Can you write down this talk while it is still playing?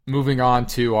moving on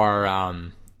to our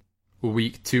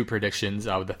week 2 predictions.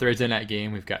 The Thursday night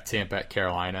game, we've got Tampa at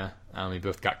Carolina. We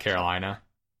both got Carolina.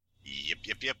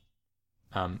 Yep.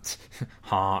 Um,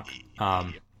 honk.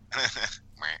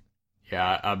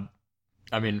 Yeah.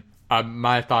 I mean,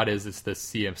 my thought is it's the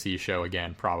CMC show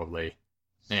again, probably,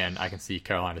 and I can see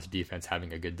Carolina's defense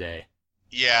having a good day.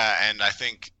 Yeah, and I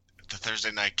think the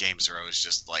Thursday night games are always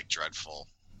just like dreadful,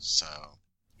 so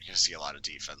you're gonna see a lot of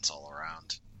defense all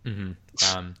around.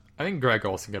 I think Greg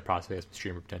Olsen could possibly have some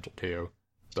streamer potential too,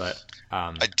 but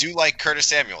I do like Curtis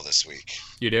Samuel this week.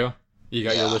 You do? You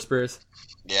got your whispers?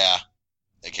 Yeah,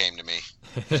 they came to me.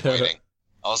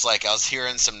 I was waiting. I was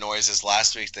hearing some noises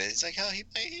last week that he's like, oh,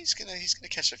 he's gonna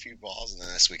catch a few balls, and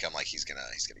then this week I'm like, he's gonna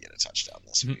get a touchdown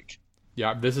this week.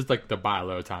 Yeah, this is like the buy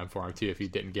low time for him too. If you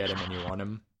didn't get him and you want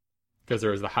him, because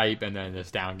there was the hype and then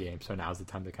this down game, so now's the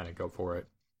time to kind of go for it.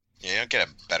 Yeah, you don't get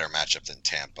a better matchup than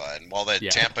Tampa, and while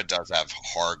Tampa does have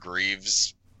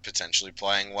Hargreaves potentially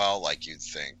playing well, like you'd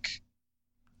think,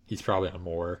 he's probably on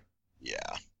more.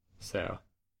 Yeah. So,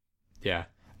 yeah,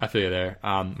 I feel you there.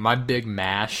 My big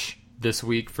mash this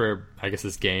week for, I guess,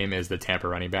 this game is the Tampa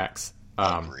running backs.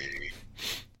 I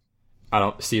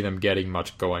don't see them getting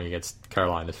much going against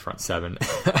Carolina's front seven.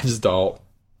 I just don't.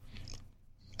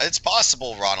 It's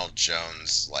possible Ronald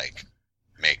Jones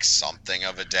makes something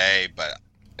of a day, but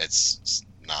it's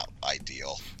not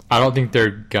ideal. I don't think they're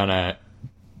gonna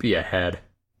be ahead.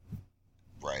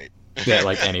 Right.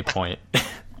 At any point.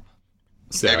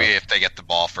 So, maybe if they get the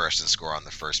ball first and score on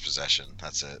the first possession,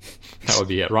 that's it. That would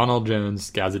be it. Ronald Jones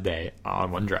has a day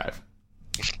on one drive.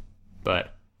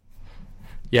 But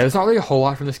yeah, there's not really a whole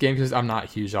lot from this game because I'm not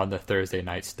huge on the Thursday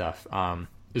night stuff.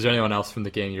 Is there anyone else from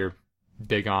the game you're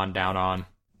big on, down on?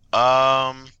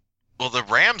 Well, the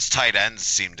Rams tight ends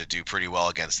seemed to do pretty well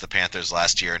against the Panthers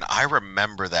last year, and I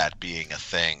remember that being a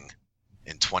thing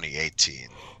in 2018,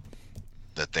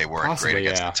 that they weren't great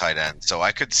against the tight end. So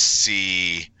I could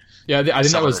see... Yeah, I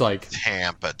think that was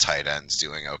Tampa tight ends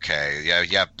doing okay. Yeah,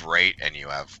 you have Brait and you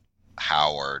have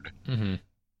Howard. Mm-hmm.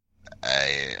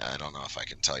 I don't know if I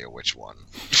can tell you which one.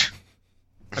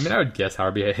 I mean, I would guess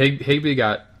Howard. Higbee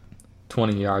got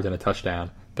 20 yards and a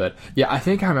touchdown. But yeah, I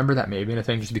think I remember that maybe in a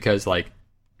thing just because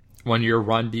when your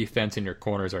run defense and your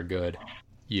corners are good,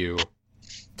 you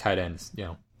tight ends,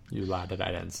 you allow the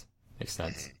tight ends. Makes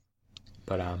sense.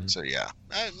 But so yeah,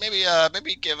 maybe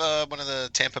give one of the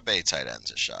Tampa Bay tight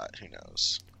ends a shot. Who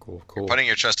knows? Cool. You're putting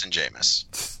your trust in Jameis.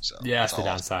 So yeah, that's the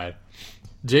downside.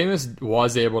 Jameis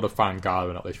was able to find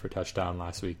Godwin at least for a touchdown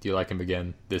last week. Do you like him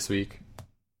again this week?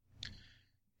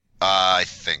 I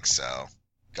think so.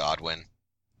 Godwin.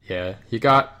 Yeah, he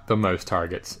got the most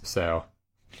targets. So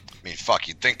I mean, fuck,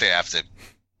 you'd think they have to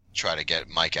try to get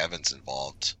Mike Evans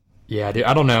involved. Yeah, dude.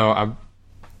 I don't know.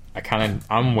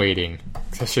 I'm waiting.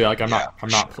 Especially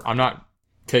I'm not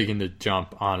taking the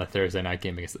jump on a Thursday night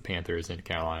game against the Panthers in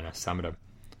Carolina, so I'm gonna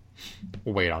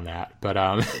wait on that.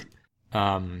 But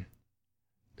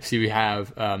see, we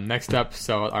have next up.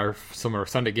 So our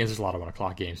Sunday games, there's a lot of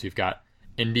 1:00 games. We've got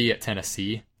Indy at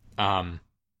Tennessee.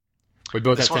 We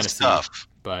both have Tennessee, tough.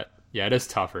 But yeah, it is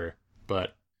tougher.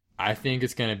 But I think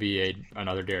it's gonna be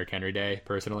another Derrick Henry day.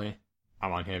 Personally,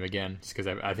 I'm on him again, just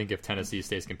because I think if Tennessee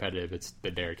stays competitive, it's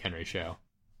the Derrick Henry show.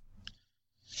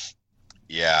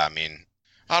 Yeah, I mean,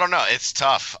 I don't know. It's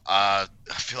tough. I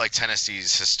feel like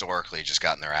Tennessee's historically just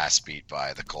gotten their ass beat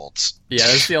by the Colts. Yeah,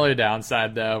 that's the only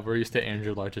downside, though. We're used to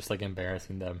Andrew Luck just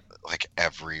embarrassing them.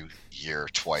 Every year,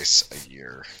 twice a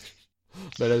year.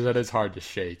 That is hard to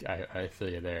shake. I feel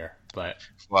you there. But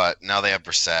now they have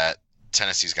Brissett.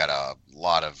 Tennessee's got a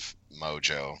lot of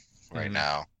mojo right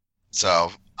now.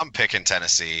 So I'm picking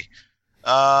Tennessee.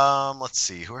 Let's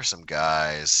see. Who are some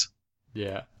guys?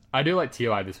 Yeah. I do like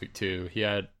T.Y. this week, too. He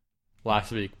had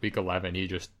last week, week 11, he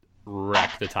just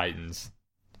wrecked the Titans.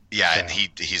 Yeah, and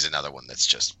he's another one that's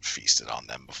just feasted on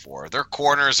them before. Their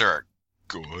corners are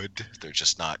good. They're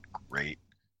just not great.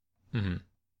 Mm-hmm.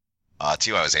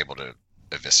 T.Y. was able to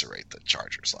eviscerate the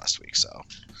Chargers last week, so...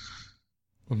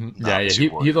 Mm-hmm. Yeah, he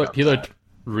looked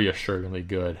reassuringly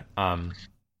good.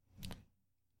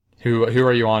 Who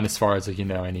are you on as far as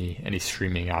any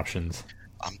streaming options?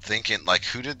 I'm thinking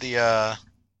who did the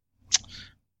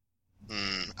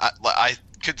I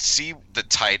could see the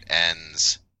tight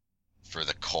ends for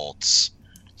the Colts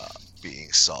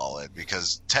being solid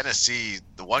because Tennessee,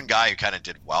 the one guy who kind of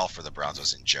did well for the Browns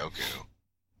was Njoku.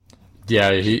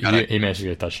 Yeah, he managed to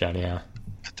get a touchdown. Yeah,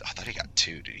 I thought he got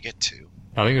 2. Did he get 2?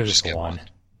 I think it was just one.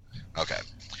 Okay,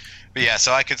 but yeah,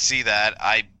 so I could see that.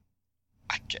 I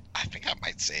think I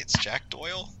might say it's Jack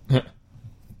Doyle.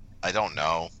 I don't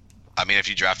know. I mean, if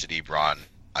you drafted Ebron,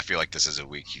 I feel like this is a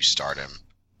week you start him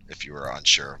if you were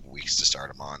unsure of weeks to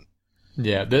start him on.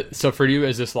 Yeah. So for you,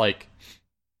 is this like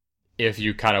if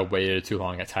you kind of waited too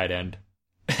long at tight end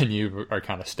and you are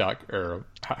kind of stuck, or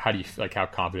how do you like? How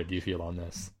confident do you feel on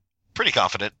this? Pretty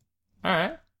confident. All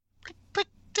right. Pretty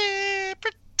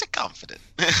confident.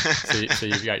 So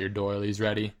you've got your doilies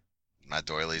ready. My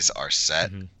doilies are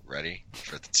set, ready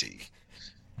for the tea.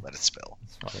 Let it spill.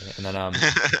 And then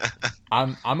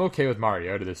I'm okay with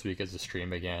Mariota this week as a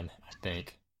stream again. I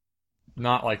think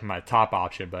not like my top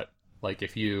option, but like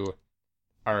if you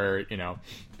are,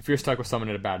 if you're stuck with someone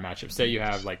in a bad matchup, say you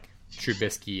have like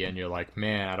Trubisky and you're like,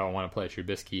 man, I don't want to play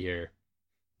Trubisky here.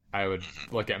 I would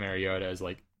look at Mariota as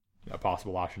like a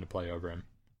possible option to play over him.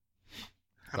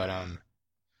 But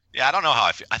yeah, I don't know how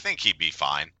I feel. I think he'd be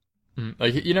fine.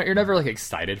 Like you're never like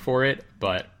excited for it,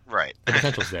 but right, the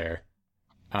potential's there.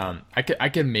 I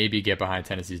could maybe get behind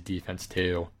Tennessee's defense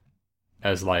too,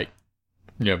 as like,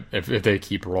 if they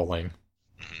keep rolling.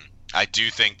 I do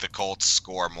think the Colts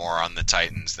score more on the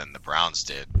Titans than the Browns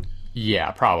did.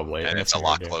 Yeah, probably, and it's a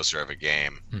lot closer of a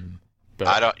game. But,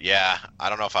 I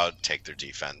don't know if I would take their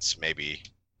defense. Maybe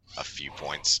a few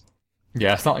points.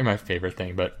 Yeah, it's not like my favorite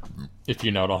thing, but if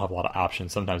don't have a lot of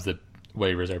options, sometimes the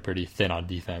waivers are pretty thin on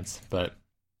defense. But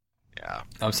yeah.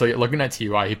 So looking at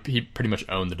Ty, he pretty much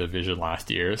owned the division last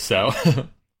year. So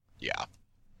yeah,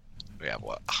 we have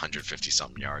 150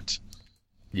 something yards.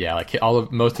 Yeah, like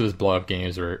most of his blow up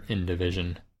games were in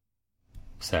division,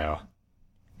 so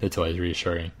that's always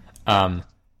reassuring.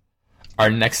 Our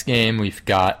next game we've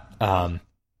got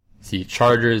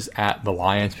Chargers at the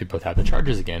Lions. We both have the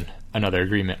Chargers again. Another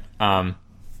agreement.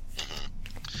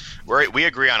 We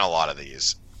agree on a lot of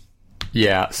these.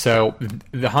 Yeah, so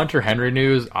the Hunter Henry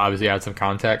news obviously adds some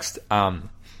context.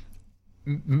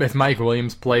 If Mike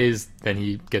Williams plays, then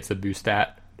he gets a boost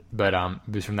from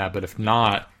that. But if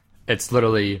not, it's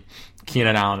literally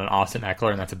Keenan Allen and Austin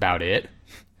Eckler, and that's about it.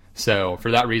 So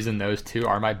for that reason, those two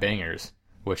are my bangers,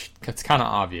 which it's kind of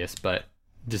obvious, but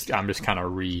I'm just kind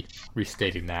of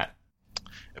restating that.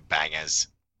 Bangers.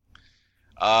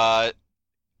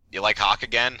 You like Hawk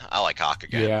again? I like Hawk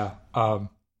again. Yeah.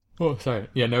 Oh, sorry.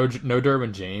 Yeah, no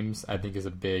Derwin James, I think, is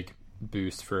a big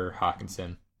boost for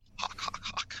Hawkinson.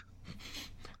 Hawk.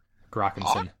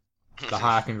 Grockinson. The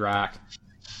Hawk and Grack.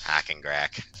 Hack and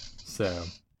Grack. So,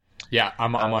 yeah,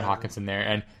 I'm on Hawkinson there.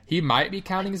 And he might be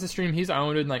counting as a stream. He's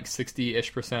owned in like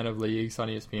 60-ish% of leagues on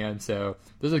ESPN. So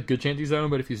there's a good chance he's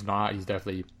owned, but if he's not, he's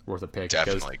definitely worth a pick.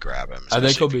 Definitely grab him. I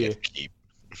think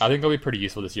he'll be pretty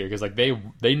useful this year because like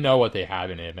they know what they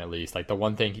have in him at least. Like the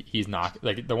one thing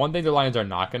the Lions are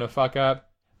not going to fuck up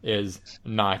is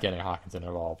not getting Hawkinson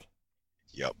involved.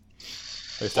 Yep.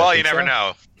 Well, you never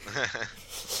know.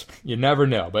 You never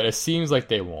know, but it seems like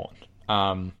they won't.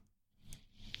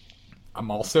 I'm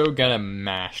also gonna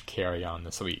mash Carry On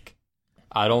this week.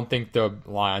 I don't think the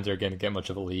Lions are gonna get much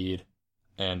of a lead,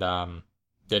 and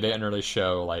they didn't really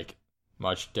show like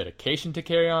much dedication to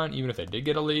Carry On, even if they did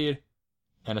get a lead.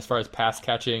 And as far as pass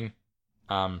catching,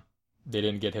 they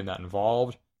didn't get him that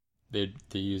involved. They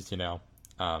used, actually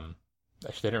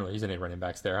they didn't really use any running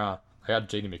backs there, huh? I got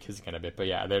J.D. McKissic in a bit, but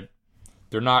yeah,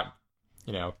 they're not,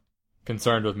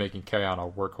 concerned with making Carry On a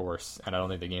workhorse, and I don't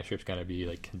think the game script's gonna be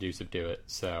like conducive to it.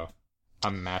 So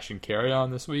I'm mashing Carry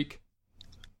On this week.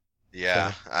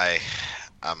 Yeah, so,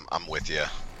 I'm with you.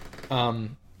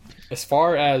 As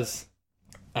far as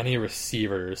any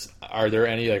receivers, are there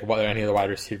any of the wide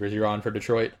receivers you're on for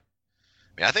Detroit?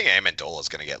 I mean, I think Amendola is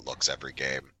going to get looks every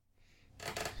game.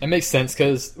 It makes sense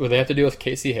because they have to deal with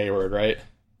Casey Hayward, right?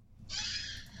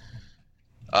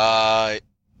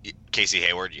 Casey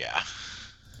Hayward, yeah.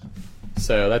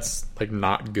 So that's like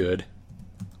not good.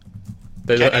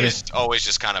 Kenny's always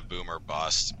just kind of boom or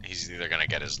bust. He's either going to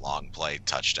get his long play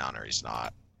touchdown or he's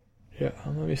not. Yeah,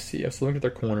 let me see. I was looking at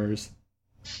their corners.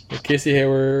 Casey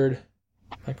Hayward,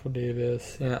 Michael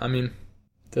Davis. Yeah, I mean,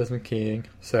 Desmond King.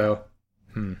 So,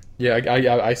 yeah,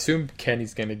 I assume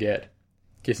Kenny's going to get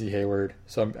Casey Hayward.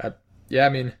 So,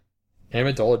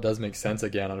 Amendola does make sense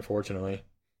again, unfortunately.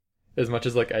 As much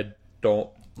as, I don't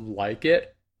like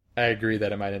it, I agree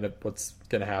that it might end up what's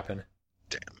going to happen.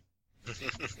 Damn.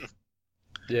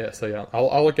 Yeah, so, yeah,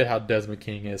 I'll look at how Desmond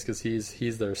King is, because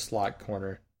he's their slot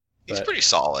corner. He's pretty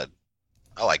solid.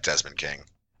 I like Desmond King.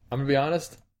 I'm going to be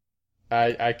honest.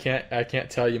 I can't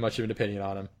tell you much of an opinion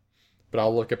on him, but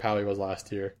I'll look up how he was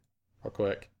last year real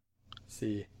quick.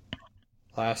 See.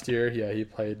 Last year, yeah, he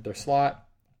played their slot.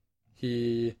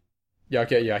 He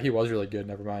was really good,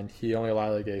 never mind. He only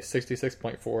allowed a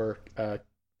 66.4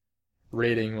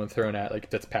 rating when thrown at,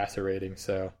 that's passer rating.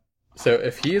 So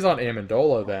if he's on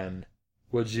Amendola, then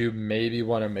would you maybe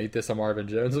want to make this a Marvin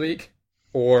Jones week?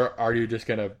 Or are you just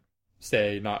going to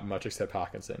say not much except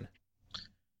Hawkinson.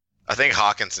 I think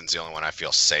Hawkinson's the only one I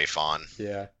feel safe on.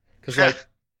 Yeah, because like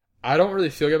I don't really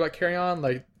feel good about carry on.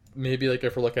 Like maybe like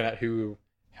if we're looking at who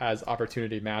has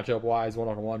opportunity matchup wise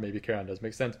 1-on-1, maybe carry on does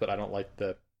make sense, but I don't like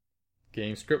the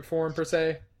game script for him per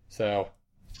se. So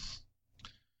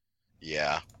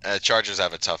yeah, Chargers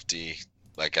have a tough D.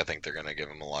 Like I think they're gonna give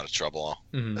him a lot of trouble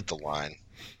at the line.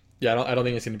 Yeah, I don't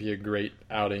think it's gonna be a great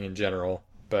outing in general,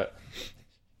 but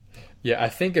yeah, I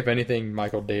think if anything,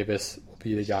 Michael Davis will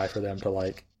be the guy for them to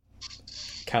like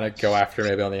kind of go after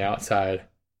maybe on the outside.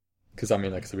 Because I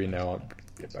mean, like, so we know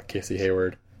about Casey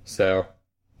Hayward. So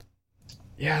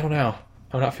yeah, I don't know.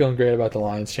 I'm not feeling great about the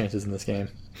Lions' chances in this game.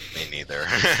 Me neither.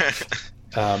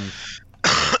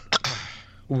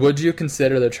 Would you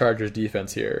consider the Chargers'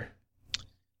 defense here?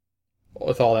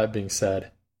 With all that being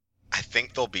said, I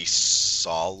think they'll be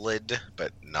solid,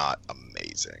 but not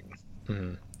amazing.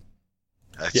 Mm-hmm.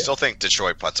 I still think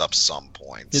Detroit puts up some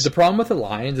points. Yeah, the problem with the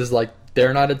Lions is like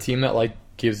they're not a team that like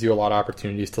gives you a lot of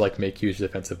opportunities to like make huge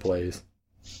defensive plays.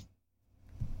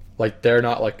 Like they're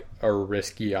not like a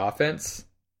risky offense,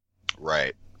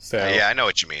 right? So yeah, I know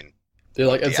what you mean. They're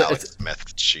like the Alex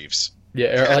Smith Chiefs.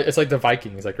 Yeah, it's like the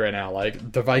Vikings. Like right now,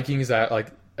 like the Vikings that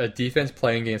like a defense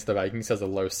playing against the Vikings has a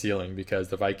low ceiling because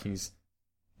the Vikings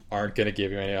aren't going to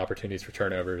give you any opportunities for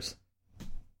turnovers.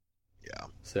 Yeah.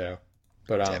 So,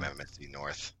 but damn MSC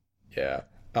North. Yeah.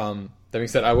 That being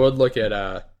said, I would look at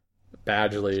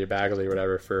Bagley,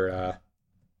 whatever, for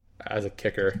as a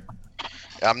kicker.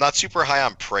 I'm not super high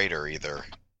on Prater either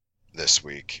this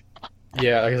week.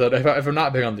 Yeah, like I said, if I'm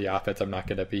not big on the offense, I'm not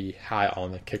going to be high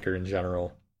on the kicker in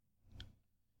general.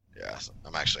 Yeah,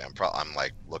 I'm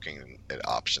like looking at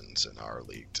options in our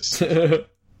league to see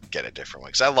get a different one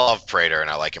because I love Prater and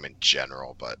I like him in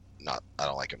general, but I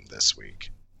don't like him this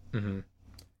week. Mm-hmm.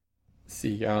 Let's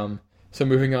see, so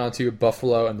moving on to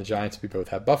Buffalo and the Giants, we both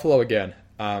have Buffalo again.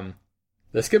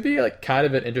 This could be like kind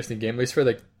of an interesting game, at least for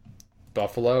the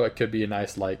Buffalo. It could be a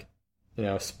nice like,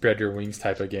 spread your wings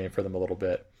type of game for them a little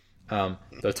bit.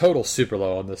 The total's super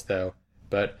low on this though,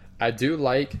 but I do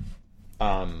like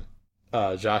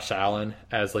Josh Allen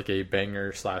as like a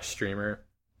banger / streamer,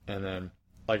 and then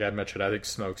like I mentioned, I think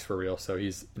Smoke's for real, so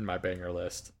he's in my banger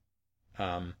list.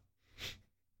 And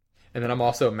then I'm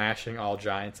also mashing all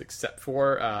Giants except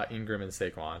for Ingram and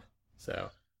Saquon. So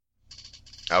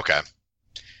okay,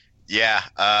 yeah.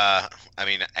 I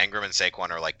mean, Ingram and Saquon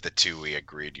are like the two we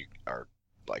agreed are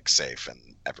like safe, and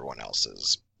everyone else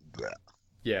is. Bleh.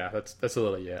 Yeah, that's a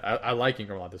little I like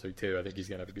Ingram a lot this week too. I think he's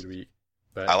gonna have a good week.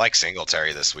 But I like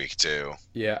Singletary this week too.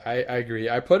 Yeah, I agree.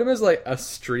 I put him as like a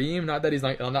stream. Not that he's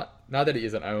not that he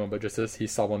isn't owned, but just as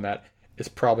he's someone that is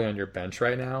probably on your bench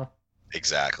right now.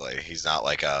 Exactly. He's not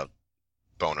like a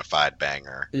bona fide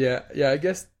banger. Yeah. I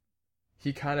guess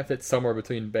he kind of fits somewhere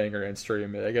between banger and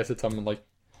stream. I guess it's something like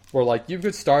where like you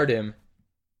could start him,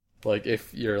 like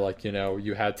if you're like you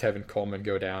had Tevin Coleman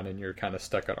go down and you're kind of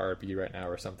stuck at RB right now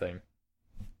or something.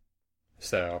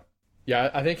 So.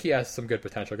 Yeah, I think he has some good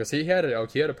potential because he had a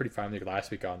pretty fine week last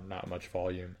week on not much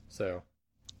volume. So,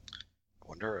 I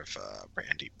wonder if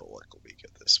Randy Bullock will be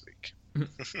good this week.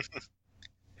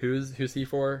 Who's he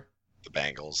for? The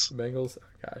Bengals. The Bengals. Oh,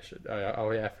 gosh.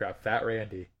 Oh yeah, I forgot. Fat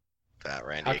Randy.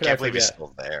 I can't believe he's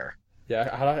still there.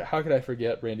 Yeah, how could I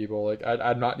forget Randy Bullock?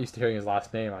 I'm not used to hearing his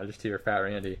last name. I just hear Fat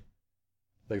Randy,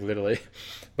 like literally.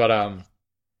 But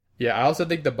yeah, I also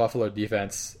think the Buffalo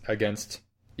defense against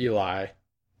Eli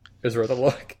is worth a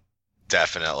look.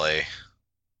 Definitely.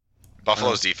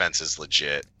 Buffalo's defense is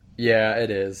legit. Yeah,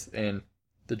 it is. And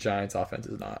the Giants' offense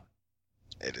is not.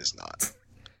 It is not.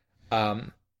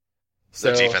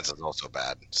 So, the defense is also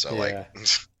bad. So, yeah.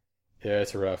 Yeah,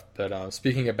 it's rough. But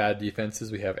speaking of bad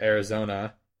defenses, we have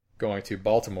Arizona going to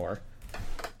Baltimore.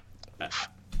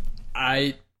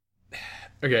 Okay,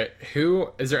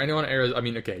 is there anyone in Arizona? I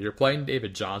mean, okay, you're playing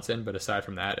David Johnson, but aside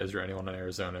from that, is there anyone in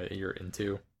Arizona you're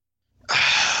into?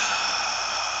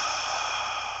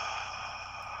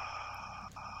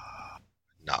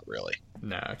 Not really.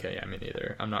 No, okay, yeah, me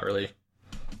neither. I'm not really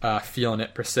feeling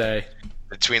it per se.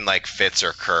 Between like Fitz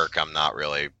or Kirk, I'm not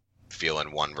really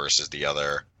feeling one versus the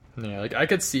other. Yeah, like I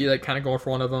could see like kind of going for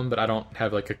one of them, but I don't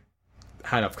have like a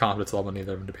high enough confidence level in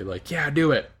either of them to be like, yeah,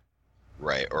 do it.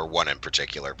 Right, or one in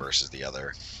particular versus the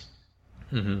other.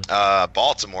 Mm-hmm.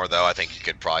 Baltimore, though, I think you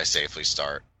could probably safely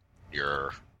start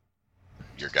your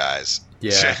guys.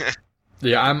 Yeah,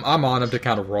 yeah, I'm on them to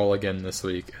kind of roll again this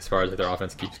week as far as like, their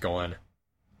offense keeps going.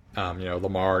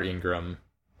 Lamar, Ingram.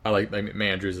 I like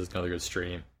Andrews is another good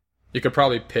stream. You could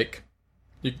probably pick.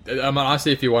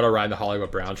 Honestly, if you want to ride the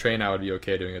Hollywood Brown train, I would be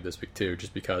okay doing it this week too,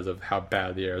 just because of how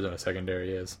bad the Arizona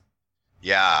secondary is.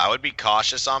 Yeah, I would be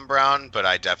cautious on Brown, but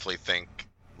I definitely think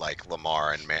like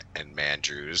Lamar and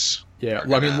Mandrews. Yeah,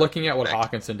 well, I mean, looking at what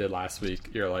Hawkinson did last week,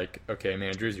 you're like, okay,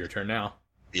 Mandrews, your turn now.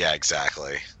 Yeah,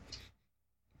 exactly.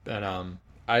 And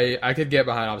I could get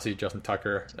behind obviously Justin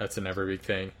Tucker. That's an every week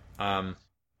thing. And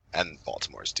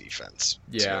Baltimore's defense.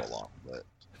 Yeah, along with it.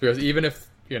 Because even if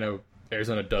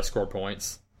Arizona does score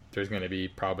points, there's going to be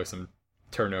probably some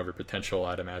turnover potential,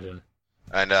 I'd imagine.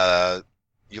 And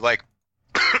you like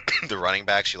the running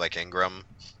backs? You like Ingram?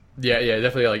 Yeah,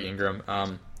 definitely like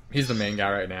Ingram. He's the main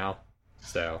guy right now,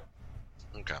 so.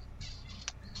 Okay.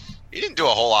 He didn't do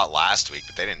a whole lot last week,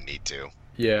 but they didn't need to.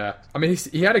 Yeah, I mean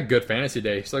he had a good fantasy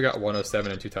day. He still got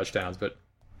 107 and 2 touchdowns, but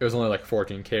it was only like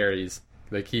 14 carries.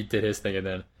 Like he did his thing, and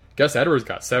then Gus Edwards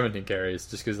got 17 carries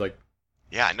just because like.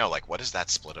 Yeah, I know. Like, what is that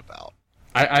split about?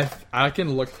 I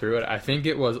can look through it. I think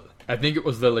it was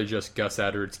literally just Gus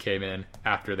Edwards came in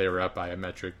after they were up by a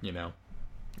metric.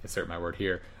 Insert my word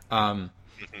here.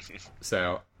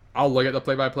 So I'll look at the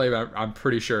play-by-play, but I'm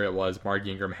pretty sure it was Mark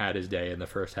Ingram had his day in the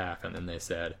first half, and then they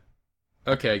said,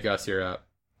 "Okay, Gus, you're up."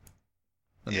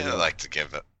 Yeah, I like to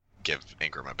give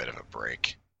Ingram a bit of a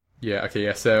break. Yeah. Okay.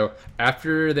 Yeah. So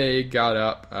after they got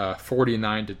up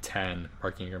 49-10,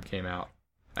 Mark Ingram came out,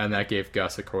 and that gave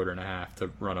Gus a quarter and a half to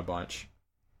run a bunch.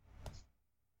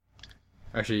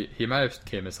 Actually, he might have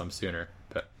came in some sooner,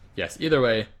 but yes. Either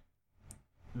way,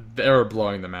 they were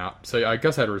blowing them out. So I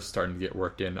guess Edwards was starting to get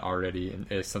worked in already,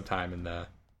 sometime in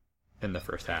the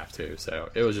first half too. So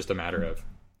it was just a matter of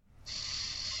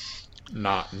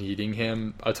not needing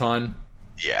him a ton.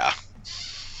 Yeah,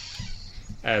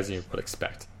 as you would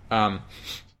expect. So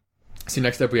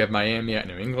next up we have Miami at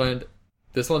New England.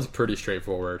 This one's pretty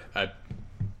straightforward.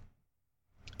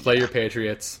 Play your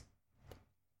Patriots.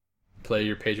 Play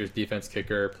your Patriots defense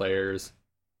kicker, players,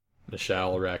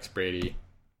 Michelle, Rex, Brady,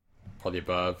 all the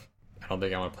above. I don't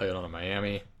think I want to play it on a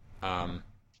Miami. And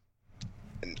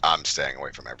I'm staying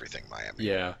away from everything Miami.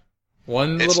 Yeah.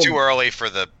 It's too early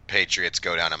for the Patriots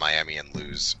go down to Miami and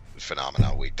lose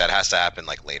phenomenal week. That has to happen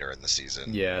like later in the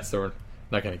season. Yeah, so we're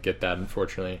not going to get that,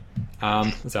 unfortunately.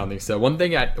 I don't think so.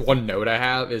 One note I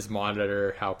have is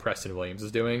monitor how Preston Williams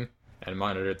is doing and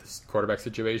monitor this quarterback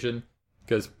situation,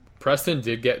 because Preston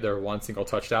did get their one single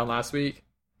touchdown last week,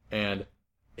 and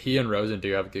he and Rosen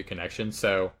do have a good connection.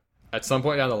 So at some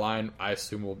point down the line, I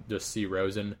assume we'll just see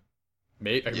Rosen.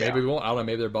 Maybe we won't. I don't know.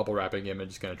 Maybe they're bubble wrapping him and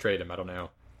just going to trade him. I don't know.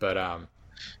 But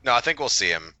no, I think we'll see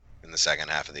him in the second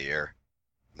half of the year.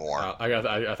 More. I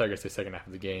thought you were going to say second half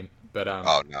of the game. But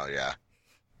oh no, yeah.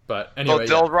 But anyway,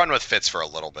 they'll run with Fitz for a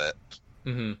little bit.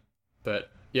 Mm-hmm. But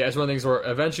yeah, it's one of the things where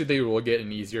eventually they will get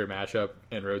an easier matchup,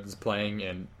 and Rosen's playing,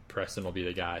 and Preston will be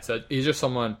the guy. So he's just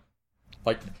someone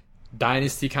like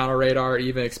dynasty kind of radar,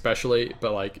 even especially,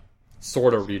 but like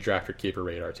sort of redraft or keeper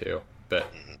radar too. But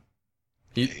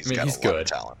he's good.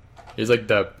 Talent. He's like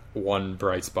the one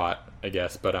bright spot, I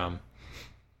guess. But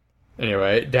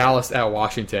anyway, Dallas at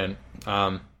Washington.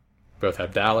 Both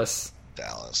have Dallas.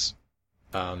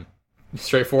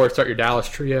 Straightforward. Start your Dallas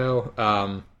trio.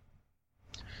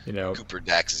 Cooper,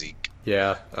 Dak, Zeke.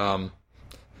 Yeah.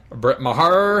 Brett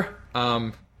Maher.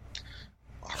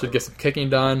 Should get some kicking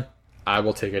done. I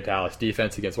will take a Dallas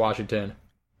defense against Washington.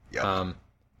 Yep.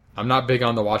 I'm not big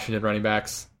on the Washington running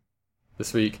backs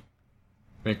this week.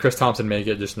 I mean, Chris Thompson may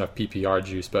get just enough PPR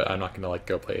juice, but I'm not going to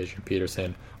go play Adrian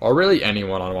Peterson or really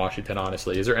anyone on Washington,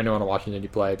 honestly. Is there anyone on Washington you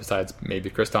play besides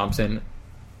maybe Chris Thompson?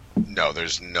 No,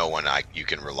 there's no one you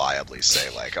can reliably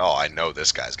say, like, oh, I know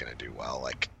this guy's going to do well.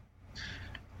 Like,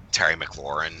 Terry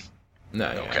McLaurin. No.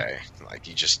 Okay. Yeah. Like,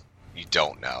 you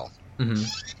don't know.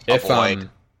 Mm-hmm.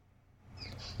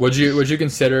 Would you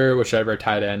consider whichever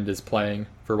tight end is playing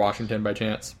for Washington by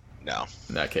chance? No.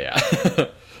 Okay, yeah.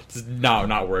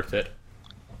 not worth it.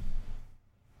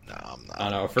 No, I'm not. I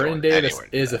don't know. Vernon Davis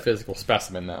is a physical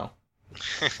specimen, though.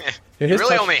 He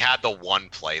really only had the one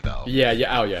play, though.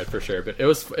 Yeah. Oh, yeah, for sure. But it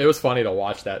was funny to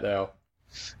watch that, though.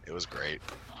 It was great.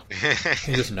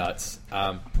 He's just nuts.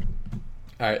 All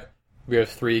right. We have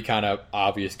 3 kind of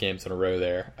obvious games in a row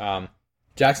there.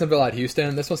 Jacksonville at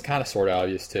Houston. This one's kind of sort of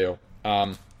obvious, too.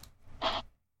 I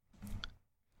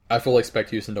fully expect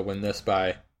Houston to win this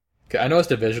by... I know it's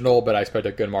divisional, but I expect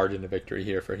a good margin of victory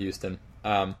here for Houston.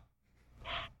 I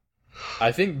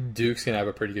think Duke's going to have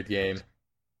a pretty good game.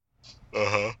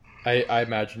 Uh-huh. I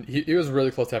imagine. He was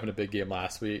really close to having a big game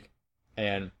last week,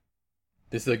 and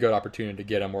this is a good opportunity to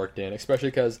get him worked in, especially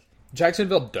because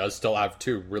Jacksonville does still have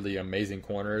 2 really amazing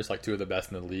corners, like 2 of the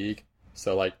best in the league.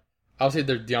 So, like,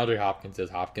 obviously DeAndre Hopkins is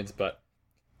Hopkins, but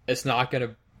he's not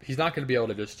going to be able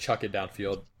to just chuck it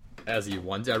downfield as he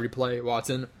wants every play,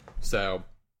 Watson. So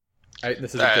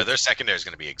This is a good... Their secondary is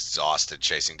going to be exhausted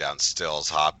chasing down Stills,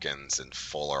 Hopkins, and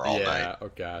Fuller all night. Yeah,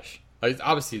 oh gosh. Like,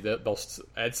 obviously, they'll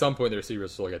at some point the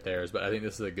receivers will get theirs, but I think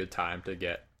this is a good time to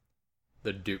get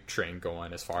the Duke train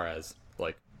going as far as,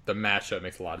 like, the matchup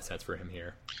makes a lot of sense for him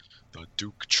here. The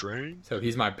Duke train? So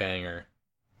he's my banger.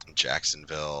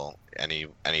 Jacksonville, any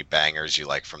bangers you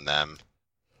like from them?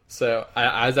 So,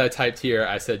 as I typed here,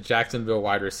 I said Jacksonville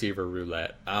wide receiver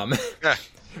roulette.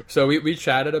 So we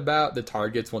chatted about the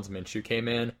targets once Minshew came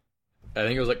in. I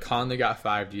think it was like Conley got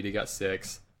 5, Dede got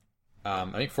 6.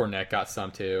 I think Fournette got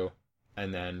some too.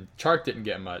 And then Chark didn't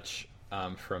get much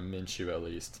from Minshew at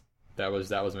least. That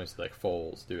was mostly like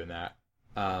Foles doing that.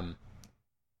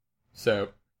 So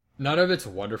none of it's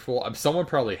wonderful. Someone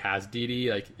probably has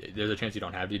Dede. Like, there's a chance you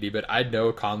don't have Dede, but I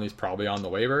know Conley's probably on the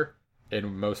waiver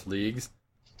in most leagues.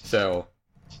 So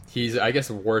he's, I guess,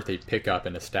 worth a pickup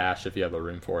and a stash if you have a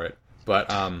room for it. But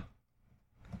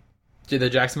the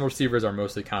Jacksonville receivers are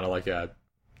mostly kind of like a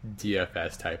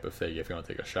DFS type of thing if you want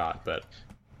to take a shot. But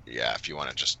yeah, if you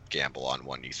want to just gamble on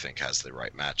one you think has the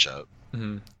right matchup.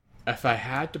 Mm-hmm. If I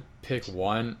had to pick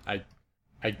one, I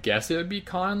guess it would be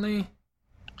Conley.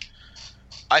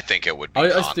 I think it would be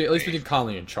at least between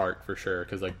Conley and Chark for sure,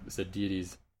 because like I said,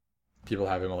 Dede's people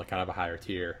have him on like kind of a higher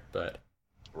tier, but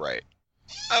right.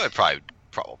 I would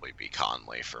probably be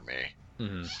Conley for me.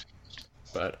 Mm-hmm.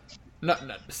 But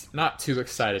not too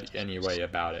excited anyway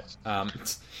about it.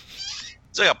 It's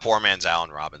like a poor man's Allen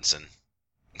Robinson.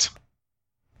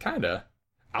 Kinda.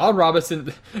 Allen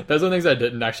Robinson, that's one of the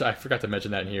things I forgot to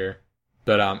mention that in here.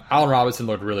 But Allen Robinson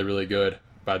looked really, really good,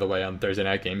 by the way, on Thursday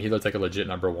night game. He looked like a legit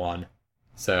number 1.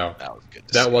 So that was good.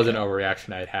 That was an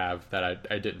overreaction I'd have that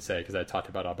I didn't say because I talked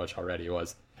about it a bunch already.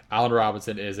 Was Allen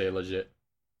Robinson is a legit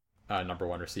number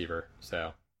 1 receiver.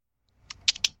 So,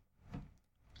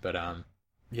 but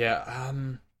yeah,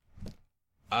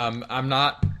 I'm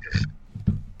not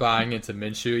buying into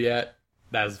Minshew yet.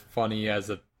 As funny as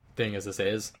a thing as this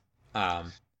is,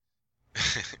 I'm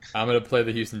gonna play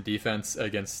the Houston defense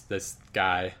against this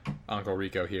guy, Uncle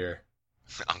Rico here.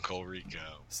 Uncle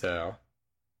Rico. So,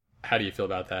 how do you feel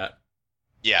about that?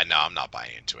 Yeah, no, I'm not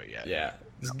buying into it yet. Yeah,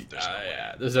 No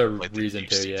there's a reason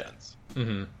to yet.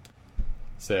 Mm-hmm.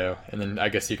 So, and then I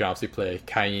guess you can obviously play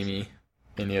Kaimi,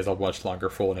 and he has a much longer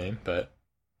full name, but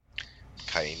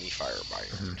Kaimi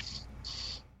Firebuyer.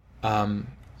 Mm-hmm.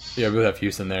 Yeah, we'll have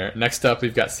Houston there. Next up,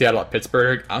 we've got Seattle at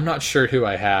Pittsburgh. I'm not sure who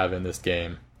I have in this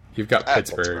game. You've got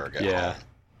Pittsburgh yeah. Home.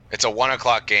 It's a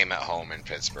 1:00 game at home in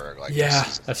Pittsburgh. Like, yeah,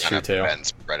 that's true too.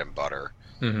 Ben's bread and butter.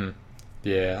 Mm-hmm.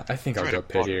 Yeah, I think I'll go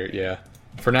Pitt here. Yeah,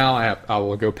 for now I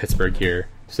will go Pittsburgh here.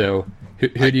 So who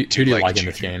do you like in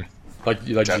this game? Like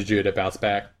you like Juju to bounce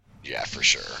back? Yeah, for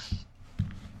sure.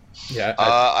 Yeah.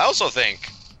 I also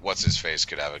think what's his face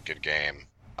could have a good game.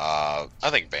 I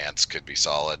think Vance could be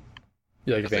solid.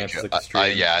 You like Vance is like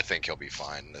extreme? Yeah, I think he'll be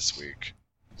fine this week.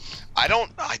 I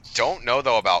don't know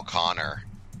though about Connor.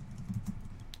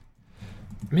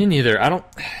 Me neither.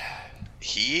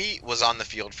 He was on the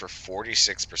field for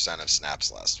 46% of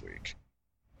snaps last week.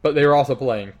 But they were also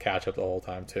playing catch up the whole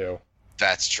time too.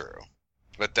 That's true.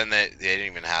 But then they didn't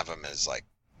even have him as like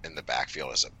in the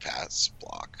backfield as a pass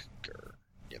blocker,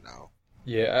 you know.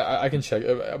 Yeah, I can check.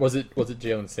 Was it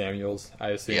Jalen Samuels? I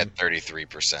assume. He had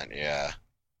 33%. Yeah.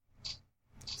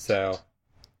 So,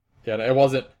 yeah, it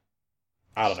wasn't.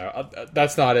 I don't know.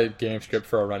 That's not a game script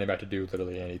for a running back to do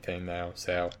literally anything though.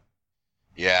 So.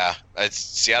 Yeah, it's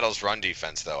Seattle's run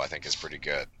defense though. I think is pretty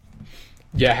good.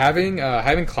 Yeah, having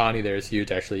Clowney there is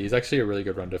huge. Actually, he's actually a really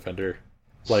good run defender.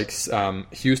 Like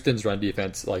Houston's run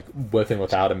defense, like with and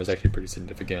without him, is actually pretty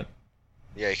significant.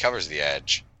 Yeah, he covers the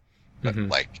edge, but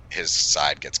like his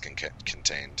side gets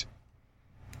contained.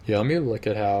 Yeah, let me look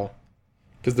at how,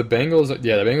 because the Bengals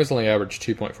only average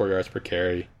 2.4 yards per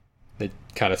carry. They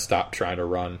kind of stopped trying to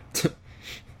run.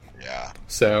 Yeah.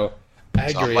 So I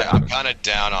agree. I'm kind of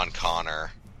down on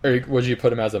Connor. Or would you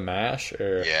put him as a mash?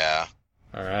 Or yeah.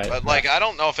 All right. But like, I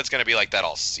don't know if it's going to be like that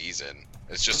all season.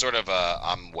 It's just sort of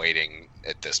I'm waiting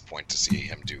at this point to see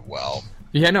him do well.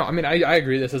 Yeah, no, I mean, I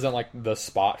agree. This isn't like the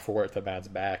spot for it to bounce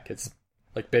back. It's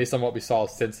like based on what we saw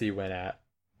since he went at,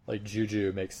 like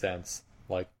Juju makes sense.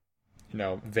 Like, you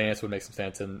know, Vance would make some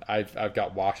sense, and I've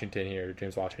got Washington here,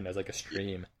 James Washington as like a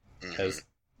stream, as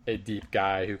a deep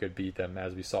guy who could beat them,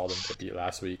 as we saw them to beat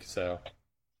last week. So,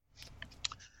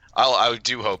 I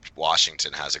do hope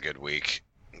Washington has a good week.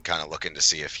 I'm kind of looking to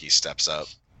see if he steps up.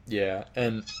 Yeah,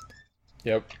 and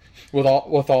yep, with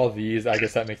all of these, I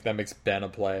guess that makes Ben a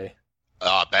play.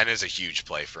 Ben is a huge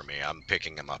play for me. I'm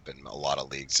picking him up in a lot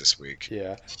of leagues this week.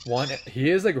 Yeah,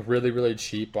 he is like really, really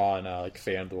cheap on like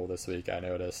FanDuel this week. I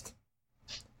noticed,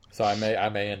 so I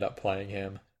may end up playing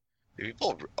him.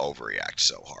 People overreact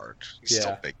so hard. He's Yeah.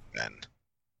 still Big Ben.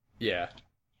 Yeah.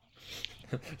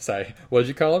 Sorry. What did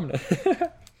you call him? Wink,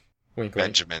 wink.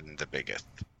 Benjamin the biggest.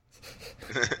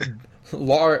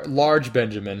 Large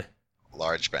Benjamin.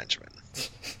 Large Benjamin.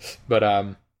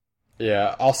 But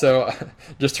yeah. Also,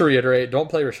 just to reiterate, don't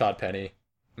play Rashad Penny.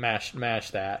 Mash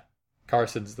that.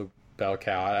 Carson's the bell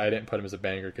cow. I didn't put him as a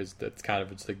banger because that's kind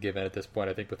of just a given at this point.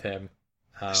 I think with him.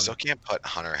 I still can't put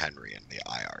Hunter Henry in the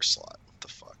IR slot. What the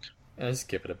fuck? And just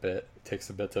give it a bit. It takes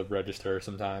a bit to register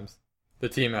sometimes. The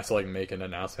team has to like make an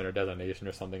announcement or designation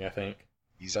or something, I think.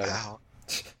 He's out.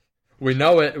 We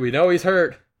know it. We know he's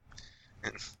hurt.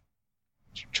 You're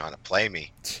trying to play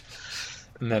me.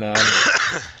 And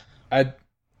then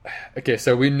okay,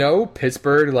 so we know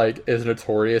Pittsburgh like is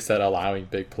notorious at allowing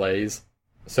big plays.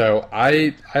 So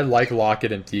I like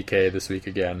Lockett and DK this week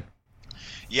again.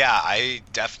 Yeah, I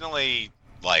definitely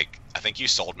I think you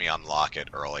sold me on Lockett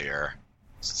earlier.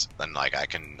 And I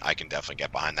can definitely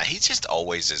get behind that. He just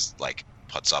always is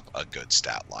puts up a good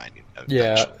stat line.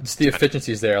 Yeah, it's the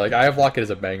efficiency's there. I have Lockett as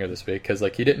a banger this week because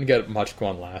he didn't get much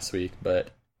going last week,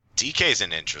 but DK's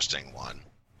an interesting one.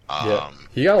 Yeah,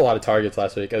 he got a lot of targets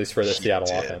last week, at least for the Seattle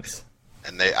offense.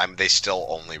 And they still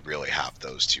only really have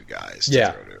those two guys.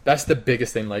 Yeah, that's the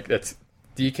biggest thing. That's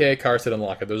DK, Carson, and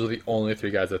Lockett. Those are the only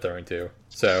three guys they're throwing to.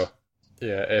 So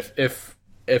yeah, if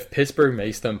Pittsburgh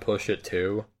makes them push it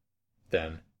too,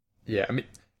 then yeah, I mean,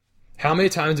 how many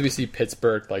times do we see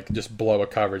Pittsburgh just blow a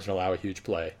coverage and allow a huge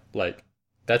play?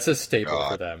 That's a staple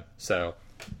for them. So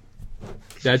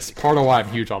that's part of why I'm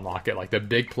huge on Lockett. The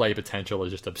big play potential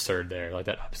is just absurd there.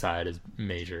 That upside is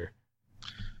major.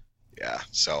 Yeah,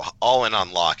 so all in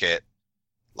on Lockett.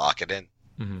 Lock it in.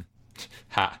 Mm-hmm.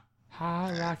 Ha,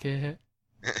 Lockett.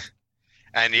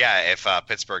 And yeah, if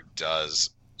Pittsburgh does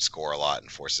score a lot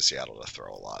and forces Seattle to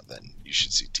throw a lot, then you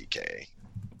should see TK.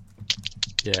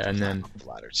 Yeah, and then the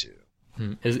ladder too.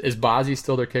 Is Bozzy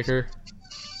still their kicker?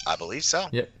 I believe so.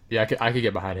 Yep. Yeah, I could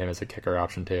get behind him as a kicker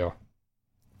option too.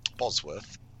 Balls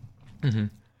with.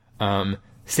 Mm-hmm.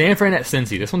 San Fran at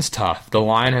Cincy. This one's tough. The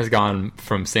line has gone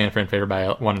from San Fran favored by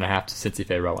 1.5 to Cincy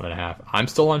favored by 1.5. I'm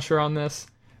still unsure on this.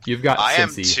 You've got I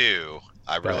Cincy. am too.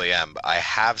 I really am. But I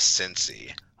have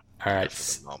Cincy. All right.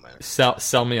 For the moment.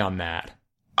 Sell me on that.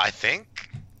 I think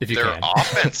if you their can.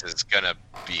 offense is gonna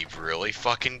be really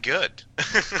fucking good.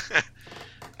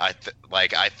 I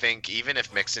think even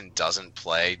if Mixon doesn't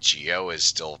play, Gio is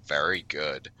still very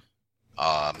good.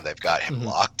 They've got him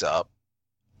locked up.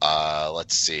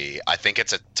 Let's see. I think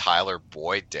it's a Tyler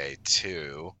Boyd day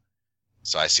too.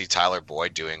 So I see Tyler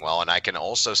Boyd doing well, and I can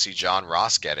also see John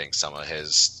Ross getting some of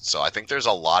his. So I think there's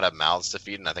a lot of mouths to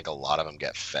feed, and I think a lot of them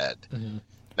get fed. Mm-hmm.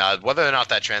 Now, whether or not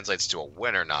that translates to a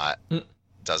win or not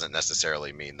doesn't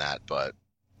necessarily mean that, but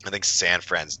I think San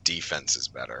Fran's defense is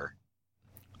better.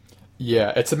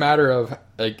 Yeah, it's a matter of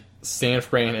San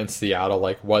Fran and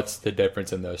Seattle. What's the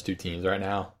difference in those two teams right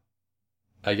now?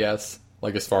 I guess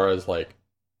as far as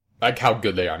how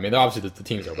good they are. I mean, obviously the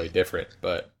teams are way different,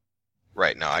 but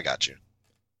right. No, I got you.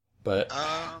 But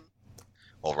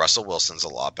well, Russell Wilson's a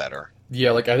lot better.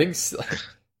 Yeah, I think.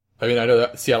 I mean, I know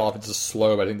that Seattle offense is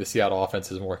slow, but I think the Seattle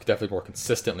offense is definitely more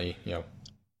consistently,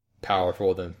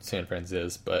 powerful than San Fran's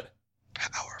is. But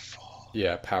powerful.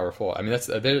 Yeah, powerful. I mean,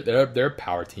 they're a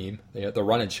power team. They're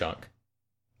run and chunk.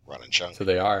 Run and chunk. So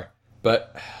they are,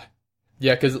 but.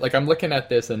 Yeah, because I'm looking at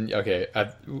this and okay,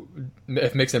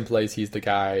 if Mixon plays, he's the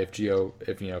guy.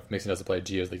 If Mixon doesn't play,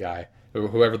 Gio's the guy.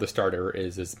 Whoever the starter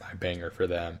is my banger for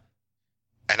them.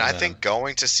 And I think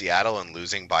going to Seattle and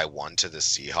losing by 1 to the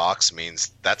Seahawks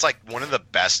means that's one of the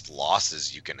best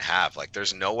losses you can have.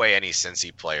 There's no way any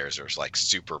Cincy players are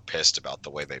super pissed about the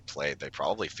way they played. They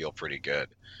probably feel pretty good.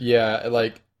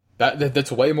 Yeah,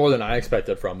 that's way more than I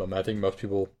expected from them. I think most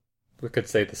people could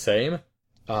say the same.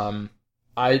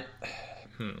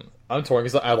 I'm torn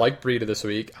because I like Breida this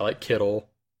week. I like Kittle,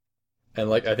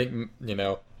 and I think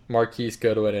Marquise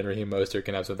Goodwin and Raheem Mostert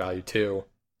can have some value too.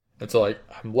 And so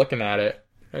I'm looking at it,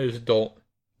 I just don't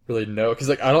really know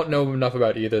because I don't know enough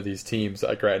about either of these teams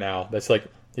right now. That's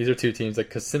these are two teams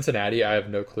because Cincinnati, I have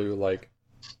no clue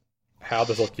how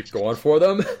this will keep going for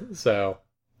them. So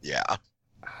yeah,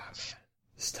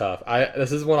 it's tough.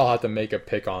 This is one I'll have to make a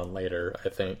pick on later, I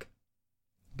think.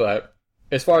 But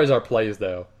as far as our plays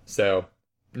though, so.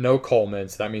 No Coleman,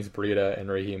 so that means Breida and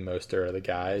Raheem Mostert are the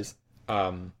guys.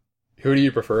 Who do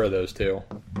you prefer of those two?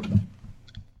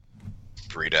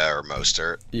 Breida or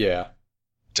Mostert? Yeah.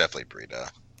 Definitely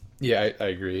Breida. Yeah, I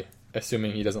agree.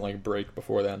 Assuming he doesn't break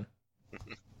before then.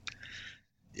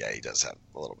 Yeah, he does have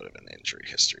a little bit of an injury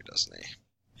history, doesn't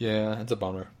he? Yeah, it's a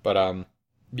bummer. But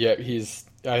yeah, I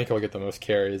think he'll get the most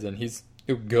carries, and he's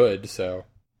good, so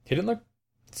he didn't look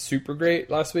super great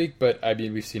last week, but I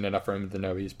mean, we've seen enough from him to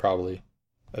know he's probably.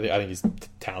 I think he's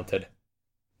talented.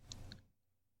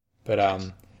 But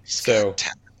He's got a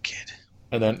talent, kid.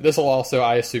 and then this will also,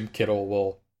 I assume, Kittle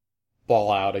will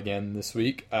ball out again this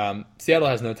week. Seattle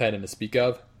has no tight end to speak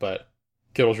of, but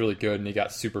Kittle's really good, and he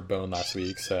got super boned last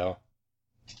week, so.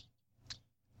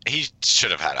 He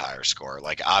should have had a higher score.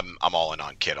 Like I'm all in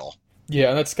on Kittle. Yeah,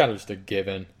 and that's kind of just a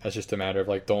given. That's just a matter of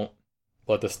like, don't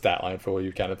let the stat line fool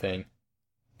you, kind of thing.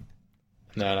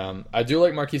 And then I do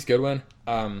like Marquise Goodwin.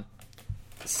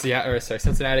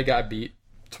 Cincinnati got beat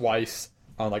twice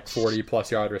on like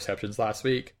 40+ yard receptions last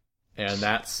week, and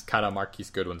that's kind of Marquise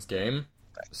Goodwin's game.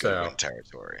 Goodwin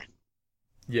territory.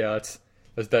 Yeah, that's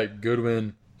that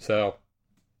Goodwin. So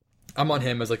I'm on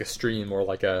him as like a stream or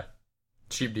like a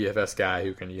cheap DFS guy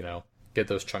who can, get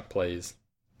those chunk plays.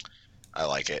 I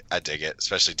like it. I dig it.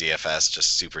 Especially DFS,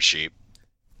 just super cheap.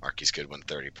 Marquise Goodwin,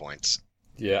 30 points.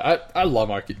 Yeah, I love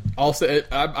Marquise. Also,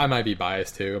 I might be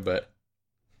biased too, but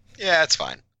yeah, it's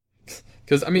fine.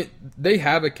 Because, I mean, they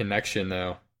have a connection,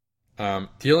 though.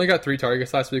 He only got 3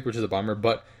 targets last week, which is a bummer,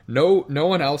 but no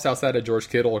one else outside of George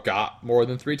Kittle got more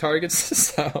than 3 targets.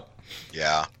 So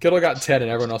yeah, Kittle got 10,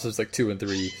 and everyone else is like 2 and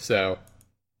 3. So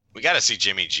we got to see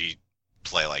Jimmy G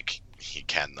play like he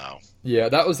can, though. Yeah,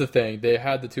 that was the thing. They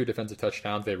had the 2 defensive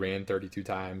touchdowns. They ran 32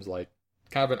 times. Like,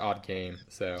 kind of an odd game.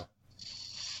 So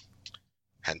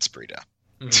hence Breida.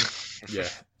 Yeah,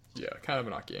 kind of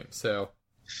an odd game. So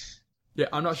yeah,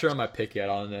 I'm not sure on my pick yet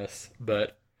on this,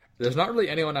 but there's not really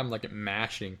anyone I'm like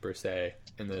mashing per se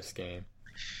in this game.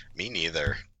 Me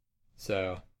neither.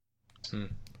 So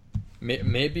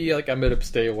maybe like I'm gonna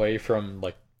stay away from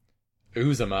like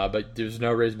Uzama, but there's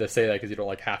no reason to say that because you don't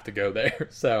like have to go there.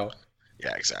 So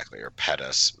yeah, exactly. Or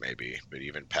Pettis maybe, but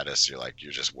even Pettis,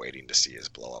 you're just waiting to see his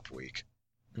blow up week.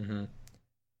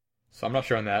 So I'm not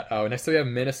sure on that. Oh, next we have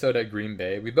Minnesota at Green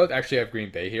Bay. We both actually have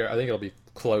Green Bay here. I think it'll be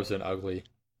close and ugly.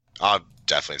 I'm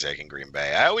definitely taking Green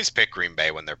Bay. I always pick Green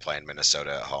Bay when they're playing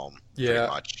Minnesota at home. Yeah. Pretty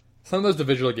much. Some of those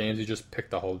divisional games, you just pick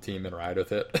the whole team and ride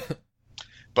with it.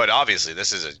 But obviously,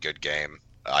 this is a good game.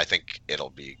 I think it'll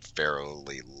be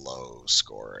fairly low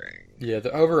scoring. Yeah,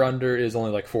 the over-under is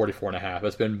only like 44.5.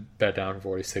 It's been bet down from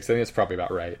 46. I think it's probably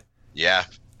about right. Yeah,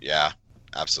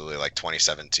 absolutely. Like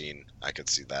 2017, I could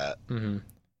see that.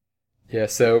 Yeah,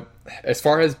 so as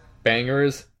far as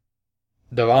bangers,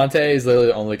 Devontae is literally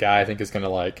the only guy I think is going to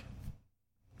like...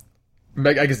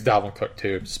 I guess Dalvin Cook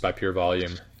too, just by pure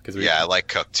volume. I like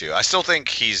Cook too. I still think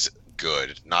he's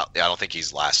good. I don't think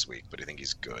he's last week, but I think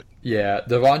he's good. Yeah,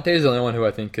 Devontae is the only one who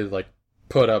I think could like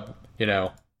put up,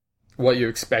 what you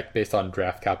expect based on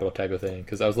draft capital type of thing.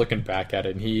 Because I was looking back at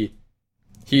it, and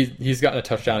he's gotten a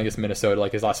touchdown against Minnesota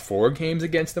like his last 4 games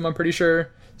against them, I'm pretty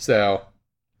sure. So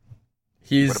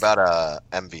he's... What about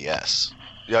MVS?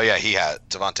 Oh yeah,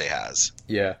 Devontae has.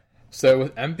 Yeah. So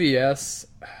with MVS,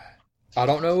 I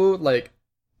don't know, like,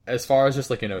 as far as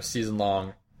just like, season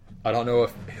long, I don't know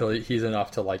if he's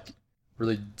enough to like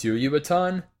really do you a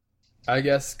ton, I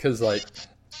guess, because like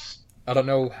I don't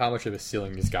know how much of a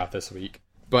ceiling he's got this week.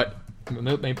 But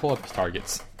let me pull up his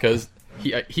targets, because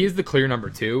he is the clear number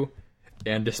 2,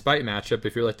 and despite matchup,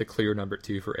 if you're like the clear number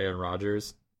 2 for Aaron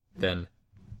Rodgers, then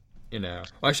well,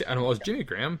 actually, I don't know, was Jimmy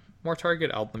Graham more target?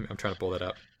 I'm trying to pull that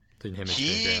up.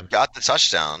 He got the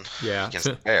touchdown against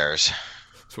the Bears.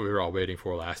 That's what we were all waiting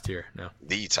for last year. No,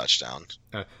 the touchdown.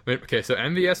 Okay, so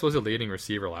MVS was a leading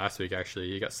receiver last week.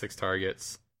 Actually, he got 6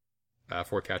 targets,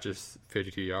 4 catches,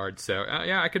 52 yards. So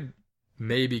yeah, I could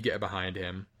maybe get behind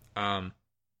him.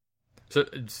 So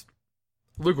it's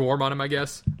lukewarm on him, I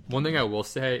guess. One thing I will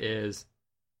say is,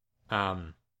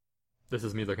 this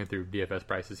is me looking through DFS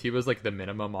prices. He was like the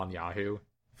minimum on Yahoo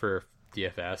for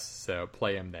DFS, so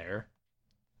play him there.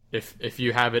 If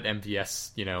you have it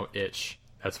MVS, itch,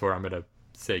 that's where I'm gonna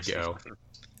say go.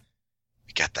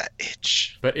 We got that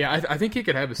itch. But yeah, I think he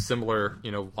could have a similar,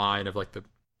 line of like the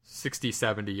 60,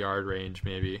 70 yard range,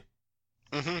 maybe.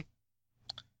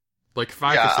 Like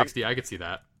 5 to 60, I could see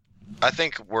that. I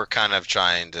think we're kind of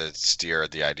trying to steer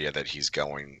the idea that he's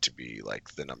going to be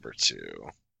like the number 2,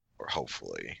 or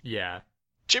hopefully. Yeah.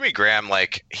 Jimmy Graham,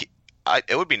 like,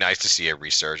 it would be nice to see a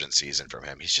resurgent season from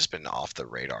him. He's just been off the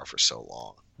radar for so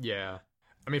long. Yeah.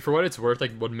 I mean, for what it's worth,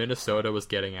 like when Minnesota was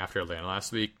getting after Atlanta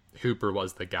last week, Hooper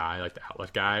was the guy, like the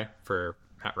outlet guy for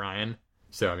Matt Ryan.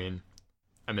 So I mean,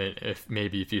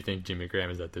 if you think Jimmy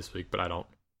Graham is that this week, but I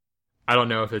don't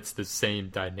know if it's the same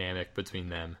dynamic between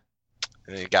them.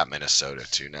 And you got Minnesota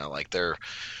too now. Like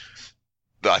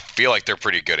I feel like they're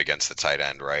pretty good against the tight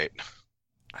end, right?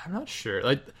 I'm not sure.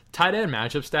 Like tight end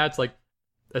matchup stats, like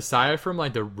aside from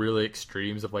like the really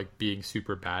extremes of like being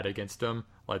super bad against them,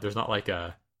 like there's not like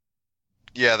a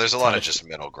Yeah, there's a lot of just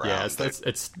middle Yeah, ground.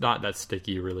 it's not that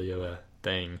sticky really of a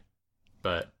thing.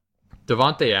 But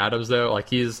Devontae Adams though, like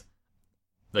he's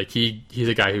a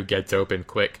guy who gets open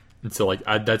quick, and so like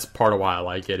that's part of why I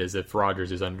like it is if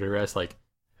Rodgers is under duress, like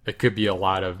it could be a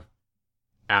lot of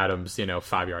Adams,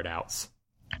 5-yard outs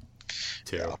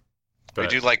too. Yeah. But, we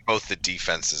do like both the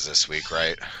defenses this week,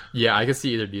 right? Yeah, I can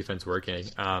see either defense working.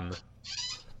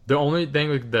 The only thing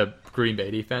with the Green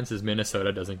Bay defense is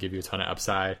Minnesota doesn't give you a ton of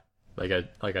upside. Like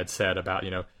I'd said about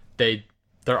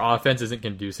their offense isn't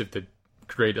conducive to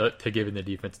giving the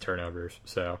defense turnovers.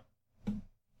 So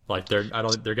like they're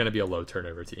going to be a low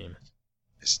turnover team.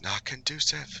 It's not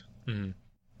conducive. Mm-hmm.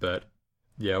 But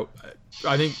yeah,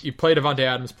 I think you play Devontae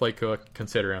Adams, play Cook,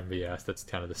 consider MVS. That's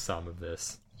kind of the sum of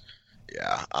this.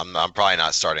 Yeah, I'm probably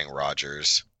not starting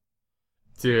Rodgers.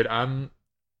 Dude, I'm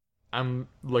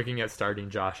looking at starting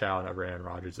Josh Allen over Aaron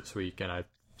Rodgers this week, and I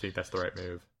think that's the right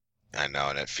move. I know,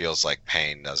 and it feels like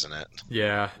pain, doesn't it?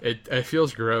 Yeah, it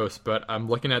feels gross, but I'm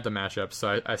looking at the matchup,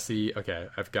 so I see. Okay,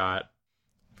 I've got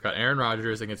Aaron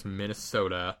Rodgers against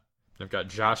Minnesota. I've got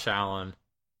Josh Allen.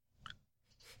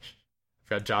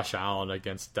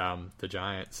 Against the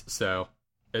Giants. So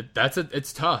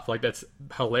it's tough. Like that's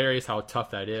hilarious how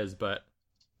tough that is, but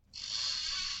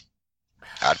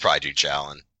I'd probably do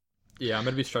Jalen. Yeah, I'm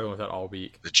gonna be struggling with that all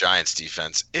week. The Giants'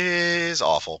 defense is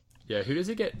awful. Yeah, who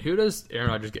does Aaron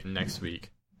Rodgers get next week?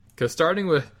 Because starting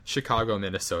with Chicago,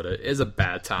 Minnesota is a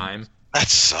bad time. That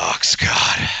sucks,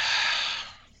 God.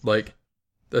 Like,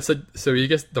 so you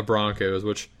get the Broncos,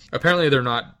 which apparently they're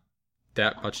not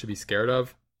that much to be scared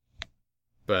of.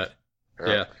 But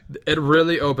yeah, it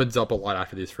really opens up a lot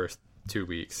after these first 2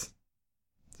 weeks.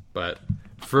 But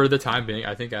for the time being,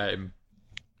 I think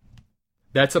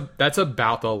that's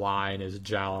about the line is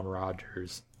Jalen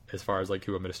Rodgers as far as like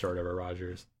who I'm going to start over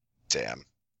Rodgers. Damn.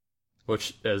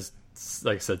 Which is,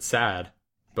 like I said, sad.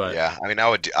 But yeah, I mean, I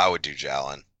would do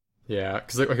Jalen. Yeah,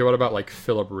 because okay, what about like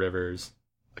Phillip Rivers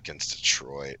against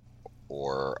Detroit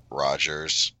or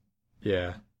Rodgers?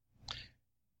 Yeah.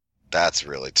 That's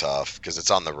really tough because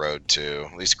it's on the road too.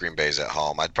 At least Green Bay's at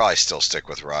home. I'd probably still stick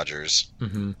with Rodgers.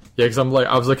 Mm-hmm. Yeah, because I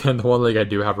was looking at the one league I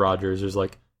do have Rodgers. There's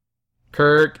like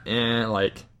Kirk and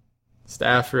like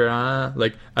Stafford. I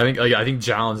think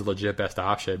Jalen's a legit best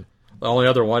option. The only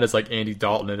other one is like Andy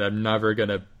Dalton, and I'm never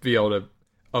gonna be able to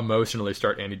emotionally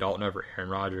start Andy Dalton over Aaron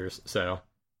Rodgers. So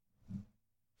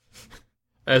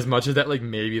as much as that like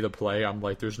maybe the play, I'm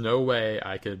like, there's no way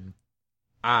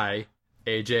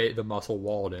AJ the Muscle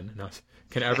Walden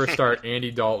can ever start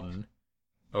Andy Dalton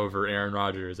over Aaron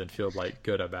Rodgers and feel like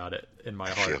good about it in my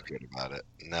heart. I feel good about it.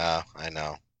 No, I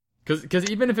know. Because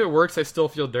even if it works, I still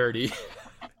feel dirty.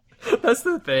 That's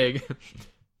the thing.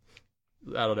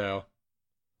 I don't know.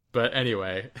 But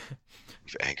anyway.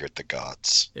 You've angered the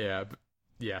gods. Yeah.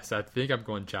 So I think I'm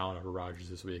going Jalen over Rodgers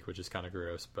this week, which is kind of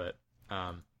gross. But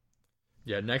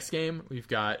yeah, next game, we've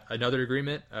got another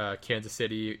agreement. Kansas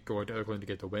City going to Oakland to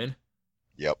get the win.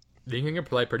 Yep. I think you can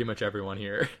play pretty much everyone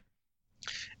here.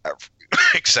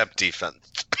 Except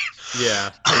defense.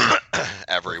 Yeah.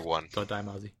 Everyone. Don't die,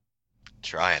 Mozzie.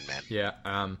 Trying, man. Yeah.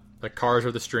 The Cars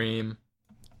are the stream.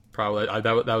 Probably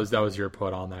that was your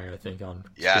put on there, I think.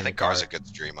 I think Cars a good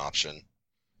stream option.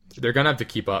 They're gonna have to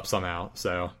keep up somehow.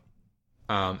 So,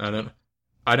 and then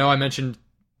I know I mentioned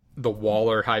the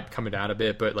Waller hype coming down a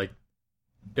bit, but like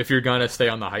if you're gonna stay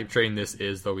on the hype train, this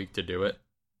is the week to do it.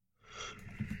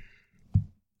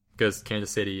 Because Kansas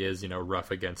City is,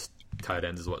 rough against tight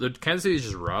ends as well. Kansas City is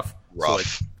just rough.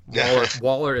 Rough. So like,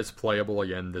 Waller is playable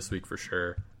again this week for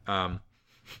sure. I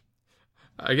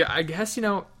guess,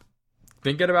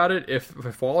 thinking about it,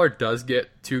 if Waller does get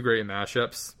 2 great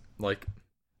matchups, like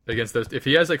against those, if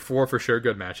he has like 4 for sure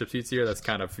good matchups each year, that's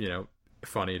kind of,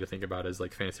 funny to think about as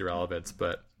like fantasy relevance.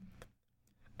 But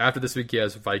after this week, he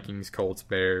has Vikings, Colts,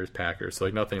 Bears, Packers, so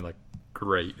like nothing like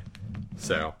great.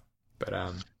 So, but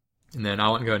and then I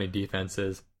won't go any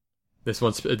defenses. This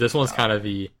one's kind of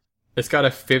it's got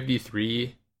a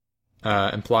 53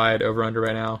 implied over under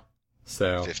right now.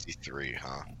 So 53,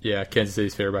 huh? Yeah, Kansas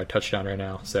City's favored by a touchdown right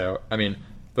now. So I mean,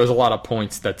 there's a lot of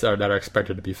points that are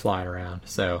expected to be flying around.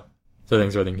 So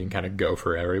things I think can kind of go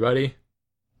for everybody.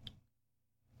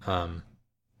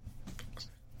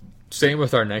 Same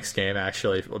with our next game,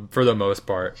 actually, for the most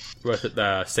part, with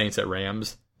the Saints at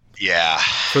Rams. Yeah.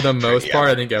 For the most part,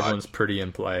 I think everyone's pretty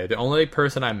in play. The only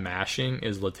person I'm mashing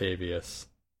is Latavius.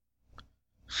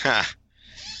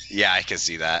 Yeah, I can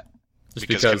see that. Just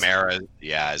because Kamara,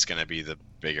 is going to be the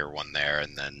bigger one there.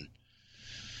 And then,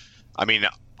 I mean,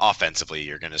 offensively,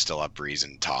 you're going to still have Breeze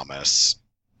and Thomas.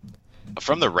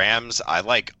 From the Rams, I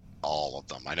like all of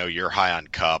them. I know you're high on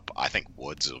Cup. I think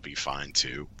Woods will be fine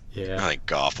too. Yeah. I think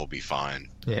Goff will be fine.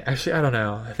 Yeah, actually, I don't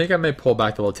know. I think I may pull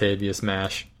back the Latavius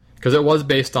Mash because it was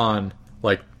based on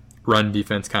like run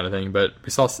defense kind of thing. But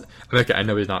we saw. I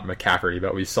know he's not McCaffrey,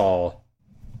 but we saw,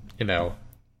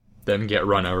 them get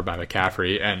run over by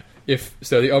McCaffrey. And if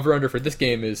so, the over under for this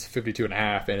game is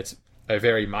 52.5, and it's a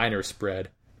very minor spread.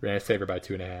 Rams favored by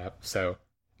 2.5. So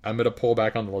I'm gonna pull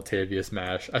back on the Latavius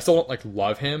Mash. I still don't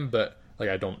love him, but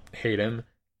I don't hate him.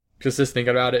 Just thinking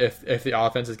about it, if the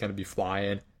offense is gonna be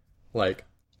flying.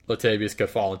 Latavius could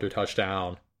fall into a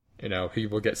touchdown. He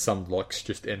will get some looks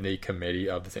just in the committee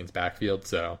of the Saints backfield.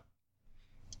 So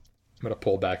I'm going to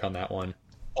pull back on that one.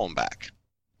 Pull him back.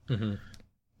 Mm-hmm.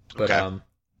 But okay.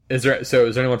 Is there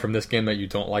anyone from this game that you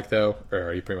don't like though, or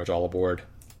are you pretty much all aboard?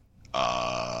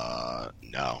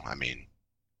 No. I mean,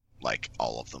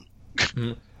 all of them.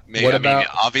 Mm-hmm. Maybe,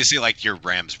 obviously, your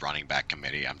Rams running back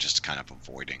committee, I'm just kind of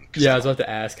avoiding. Yeah, I was about to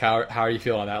ask, how are you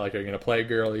feeling on that? Are you going to play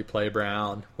Gurley, play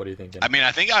Brown? What are you thinking? I mean,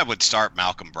 I think I would start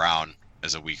Malcolm Brown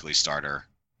as a weekly starter.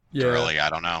 Yeah. Gurley, I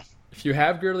don't know. If you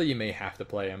have Gurley, you may have to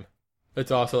play him.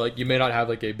 It's also you may not have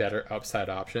a better upside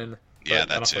option. Yeah,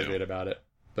 that I don't too. feel great about it.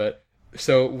 But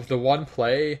so the one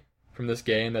play from this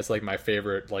game that's my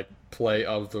favorite play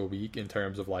of the week in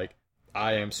terms of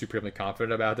I am supremely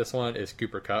confident about this one is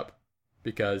Cooper Kupp.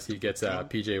 Because he gets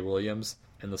PJ Williams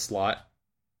in the slot.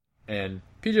 And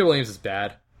PJ Williams is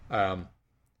bad.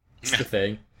 It's the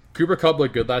thing. Cooper Kupp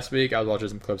looked good last week. I was watching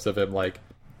some clips of him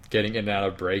getting in and out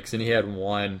of breaks, and he had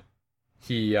one. I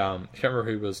can't remember who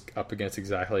he was up against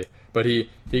exactly, but he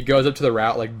goes up to the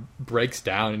route, breaks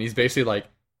down, and he's basically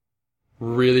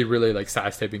really, really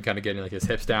sidestepping, kind of getting his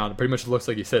hips down. It pretty much looks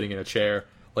like he's sitting in a chair,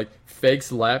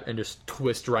 fakes left and just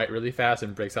twists right really fast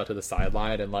and breaks out to the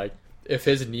sideline. And if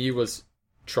his knee was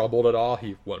troubled at all,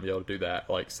 he wouldn't be able to do that.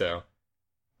 So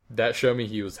that showed me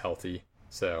he was healthy.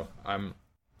 So I'm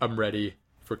ready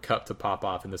for Kupp to pop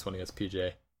off in this one against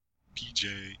PJ.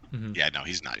 Mm-hmm. Yeah, no,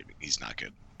 he's not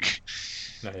good.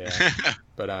 No, yeah.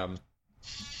 But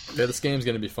this game's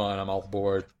gonna be fun. I'm all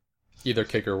aboard. Either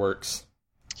kicker works.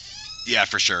 Yeah,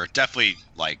 for sure. Definitely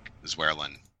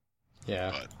Zwerlin.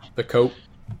 Yeah. But the coat.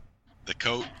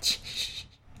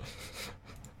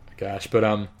 Gosh,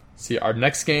 but see, our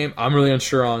next game, I'm really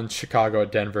unsure on Chicago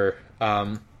at Denver.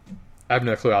 I have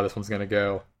no clue how this one's going to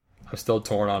go. I'm still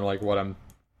torn on what I'm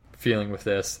feeling with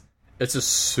this. It's a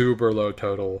super low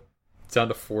total. It's down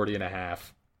to 40.5.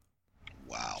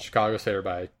 Wow. Chicago's favored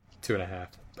by 2.5.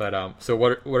 But so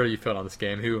what are you feeling on this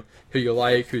game? Who you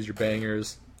like? Who's your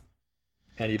bangers?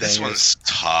 Any bangers? This one's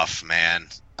tough, man.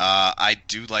 I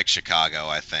do like Chicago,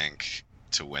 I think,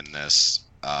 to win this.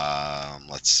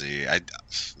 Let's see.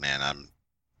 I'm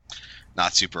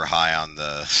not super high on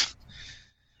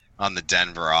the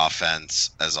Denver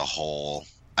offense as a whole.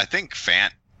 I think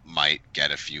Fant might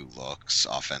get a few looks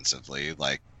offensively.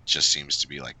 Just seems to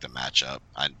be the matchup.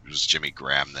 It was Jimmy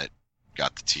Graham that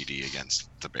got the TD against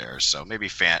the Bears, so maybe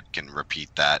Fant can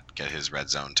repeat that, get his red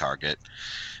zone target.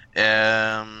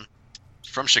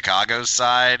 From Chicago's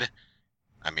side,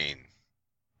 I mean,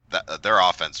 their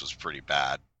offense was pretty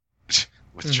bad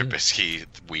with Trubisky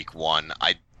week one.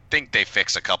 I think they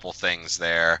fix a couple things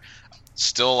there.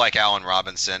 Still Allen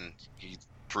Robinson. He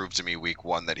proved to me week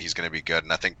one that he's going to be good,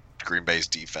 and I think Green Bay's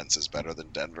defense is better than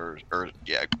Denver's at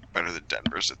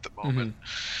the moment.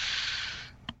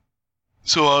 Mm-hmm.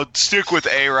 So I'll stick with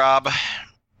A-Rob.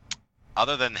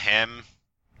 Other than him,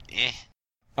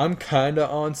 I'm kind of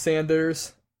on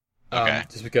Sanders. Okay.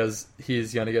 Just because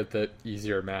he's going to get the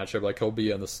easier matchup. He'll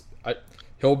be on this.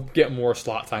 He'll get more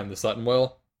slot time than Sutton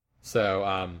will.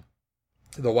 So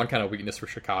the one kind of weakness for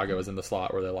Chicago is in the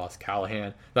slot where they lost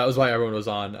Callahan. That was why everyone was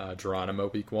on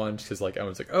Geronimo week one, because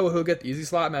everyone's he'll get the easy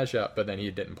slot matchup, but then he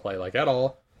didn't play at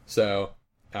all. So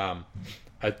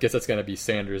I guess that's going to be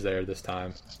Sanders there this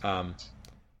time.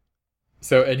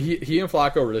 So, and he and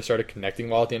Flacco really started connecting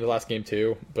well at the end of the last game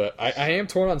too. But I am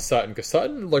torn on Sutton, because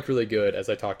Sutton looked really good, as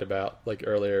I talked about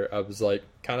earlier. I was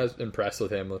kind of impressed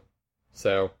with him.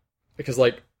 So, because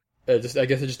I guess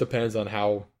it just depends on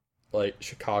how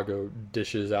Chicago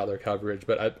dishes out their coverage.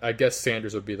 But I guess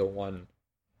Sanders would be the one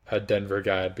Denver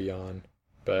guy I'd be on.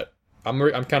 But I'm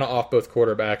kind of off both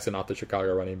quarterbacks and off the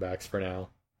Chicago running backs for now.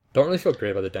 Don't really feel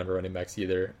great about the Denver running backs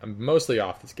either. I'm mostly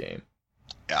off this game.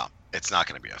 Yeah, it's not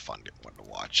going to be a fun one to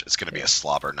watch. It's going to be a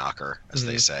slobber knocker, as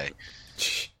they say.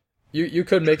 You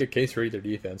could make a case for either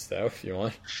defense, though, if you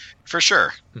want. For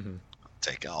sure. Mm-hmm.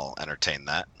 I'll entertain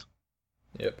that.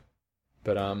 Yep.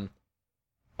 But I'm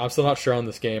still not sure on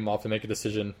this game. I'll have to make a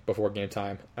decision before game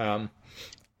time. I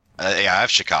have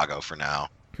Chicago for now.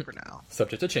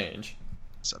 Subject to change.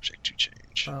 subject to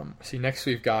change. See, next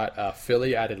we've got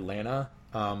Philly at Atlanta.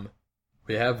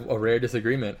 We have a rare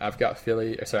disagreement. I've got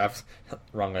Philly. Sorry,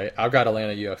 wrong way. I've got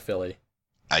Atlanta. You have Philly.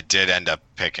 I did end up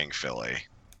picking Philly.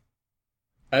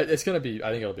 It's gonna be.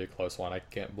 I think it'll be a close one. I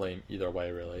can't blame either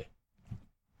way, really.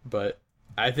 But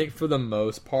I think for the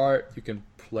most part, you can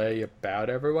play about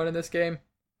everyone in this game.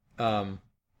 I'm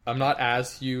not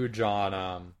as huge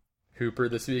on Hooper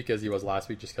this week as he was last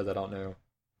week, just because I don't know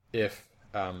if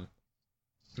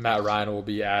Matt Ryan will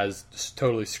be as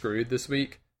totally screwed this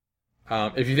week.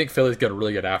 If you think Philly's going to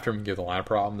really get after him and give the line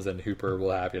problems, then Hooper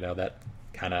will have, that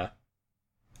kind of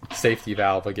safety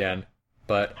valve again.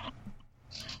 But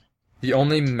the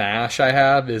only mash I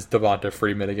have is Devonta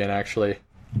Freeman again, actually.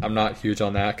 I'm not huge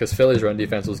on that because Philly's run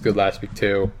defense was good last week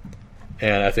too.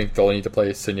 And I think they'll need to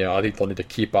play Signal. I think they'll need to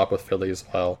keep up with Philly as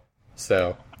well.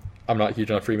 So I'm not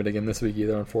huge on Freeman again this week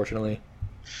either, unfortunately.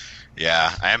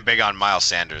 Yeah, I am big on Miles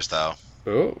Sanders, though.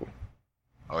 Ooh.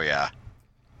 Oh, yeah.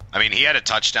 I mean, he had a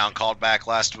touchdown called back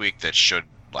last week that should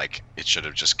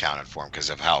have just counted for him because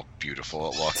of how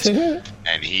beautiful it looked.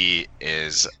 And he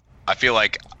is, I feel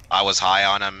like I was high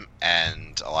on him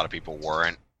and a lot of people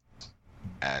weren't.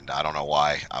 And I don't know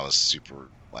why. I was super,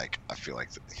 I feel like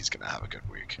he's going to have a good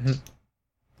week. Mm-hmm.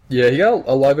 Yeah, he got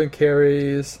 11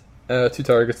 carries, 2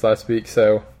 targets last week.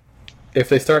 So if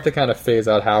they start to kind of phase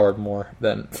out Howard more,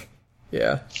 then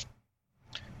yeah.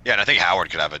 Yeah, and I think Howard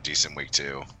could have a decent week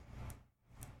too.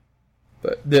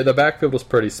 But the backfield was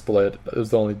pretty split. It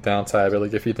was the only downside.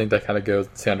 But if you think that kind of goes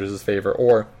in Sanders' favor,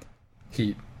 or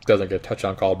he doesn't get a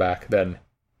touchdown call back, then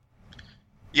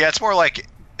yeah, it's more like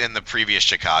in the previous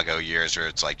Chicago years where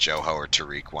it's like Joe Ho or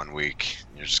Tariq one week.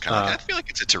 You're just kind of I feel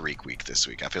like it's a Tariq week this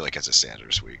week. I feel like it's a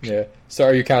Sanders week. Yeah. So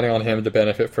are you counting on him to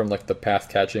benefit from the pass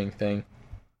catching thing?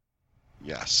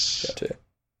 Yes. Gotcha.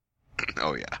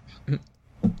 Oh yeah.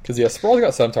 Because Sproles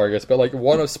got some targets, but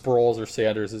one of Sproles or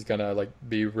Sanders is gonna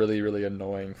be really, really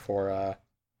annoying for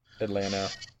Atlanta.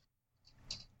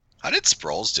 How did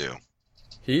Sproles do?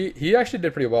 He actually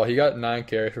did pretty well. He got 9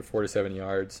 carries for 47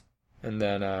 yards, and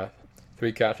then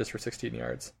 3 catches for 16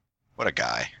 yards. What a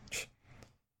guy!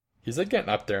 He's getting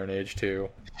up there in age too.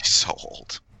 He's so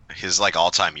old. His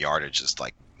all-time yardage is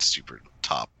super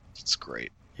top. It's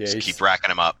great. Yeah, just keep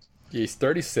racking him up. He's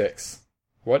 36.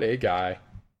 What a guy!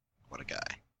 What a guy.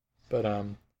 But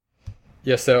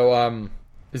yeah. So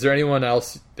is there anyone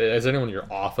else? Is there anyone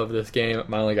you're off of this game?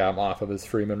 My only guy I'm off of is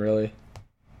Freeman. Really?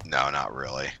 No, not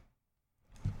really.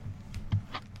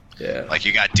 Yeah.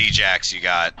 You got Djax, you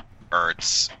got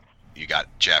Ertz, you got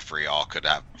Jeffrey. All could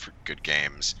have good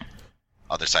games.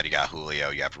 Other side, you got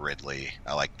Julio. You have Ridley.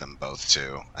 I like them both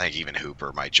too. I think even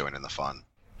Hooper might join in the fun.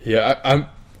 Yeah,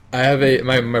 I have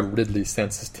my Ridley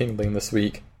sense is tingling this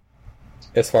week,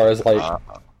 as far as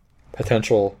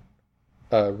potential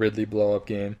Ridley blow up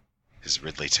game. His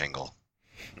Ridley tingle.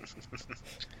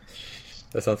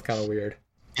 That sounds kind of weird.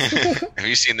 Have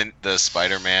you seen the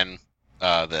Spider-Man,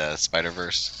 the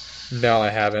Spider-Verse? No, I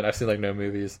haven't. I've seen no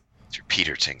movies. It's your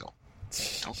Peter tingle.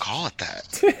 Don't call it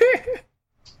that.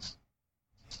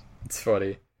 It's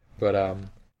funny, but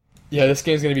yeah, this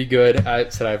game's gonna be good. I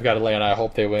said I've got Atlanta. I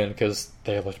hope they win because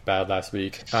they looked bad last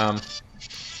week.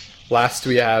 Last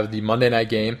we have the Monday night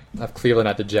game of Cleveland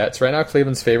at the Jets. Right now,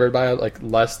 Cleveland's favored by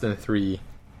less than 3,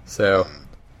 so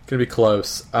it's gonna be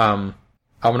close. I'm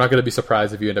not gonna be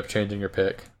surprised if you end up changing your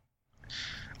pick.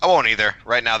 I won't either.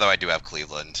 Right now, though, I do have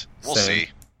Cleveland. We'll Same.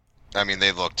 see. I mean,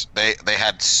 they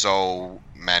had so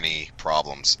many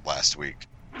problems last week,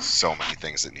 so many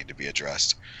things that need to be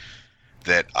addressed,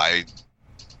 that I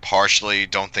partially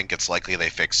don't think it's likely they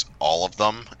fix all of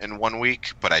them in 1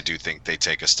 week, but I do think they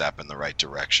take a step in the right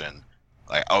direction.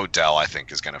 Odell, I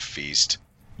think, is going to feast.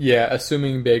 Yeah,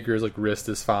 assuming Baker's wrist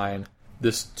is fine,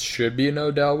 this should be an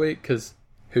Odell week because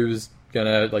who's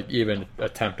gonna even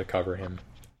attempt to cover him?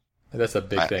 That's a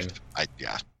big thing.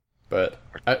 Yeah. But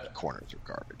corners are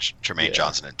garbage. Tremaine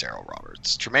Johnson and Darryl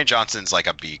Roberts. Tremaine Johnson's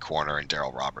a B corner, and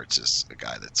Darryl Roberts is a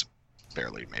guy that's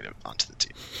barely made it onto the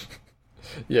team.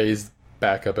 Yeah, he's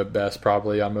backup at best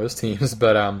probably on most teams.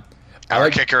 But our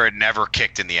kicker had never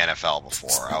kicked in the NFL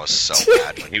before. I was so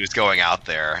mad when he was going out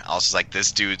there. I was just like,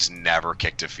 this dude's never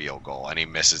kicked a field goal, and he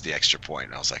misses the extra point.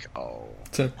 And I was like, oh,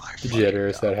 my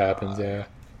jitters that happens. Yeah,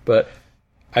 but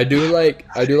I do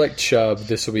like Chubb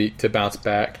this week to bounce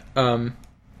back.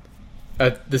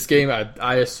 This game,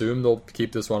 I assume they'll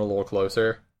keep this one a little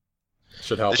closer.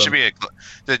 Should help.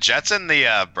 The Jets and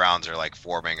the Browns are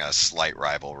forming a slight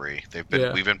rivalry.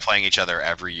 We've been playing each other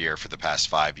every year for the past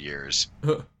 5 years.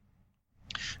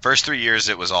 First 3 years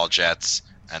it was all Jets,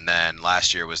 and then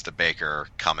last year was the Baker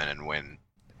come in and win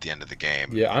the end of the game.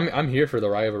 Yeah, I'm here for the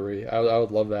rivalry. I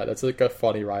would love that. That's like a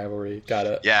funny rivalry. Got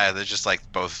it. Yeah, they're just like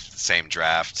both the same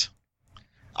draft.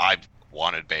 I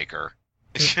wanted Baker.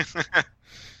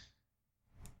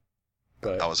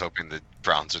 But I was hoping the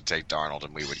Browns would take Darnold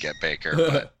and we would get Baker,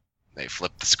 but they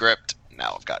flipped the script.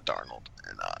 Now I've got Darnold.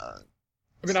 And,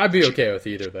 I mean, I'd be okay with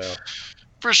either, though.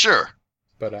 for sure.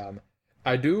 But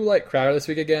I do like Crowder this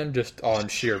week again, just on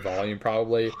sheer volume,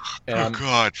 probably. And Oh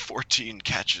God, 14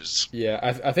 catches. yeah,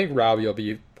 I think Robbie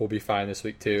will be fine this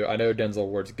week too. I know Denzel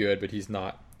Ward's good, but he's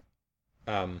not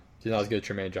as good as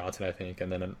Tremaine Johnson, I think.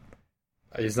 And then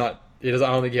he's not. He doesn't.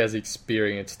 I don't think he has the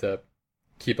experience to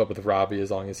keep up with Robbie as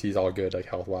long as he's all good, like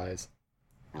health wise.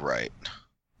 Right.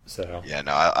 So Yeah,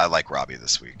 no, I like Robbie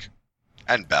this week,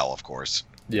 and Bell, of course.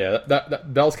 yeah,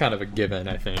 that Bell's kind of a given,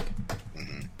 I think.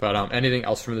 hmm But anything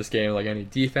else from this game, like any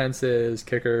defenses,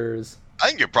 kickers? I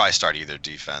think you'd probably start either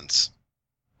defense.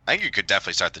 I think you could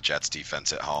definitely start the Jets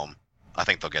defense at home. I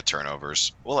think they'll get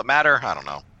turnovers. Will it matter? I don't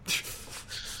know.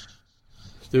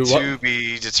 Dude, To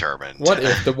be determined. what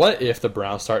if the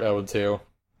Browns start 0-2?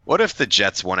 What if the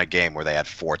Jets won a game where they had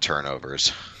 4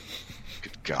 turnovers?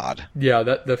 Good God. Yeah,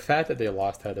 the fact that they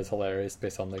lost that is hilarious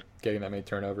based on like getting that many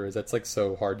turnovers. That's like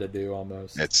so hard to do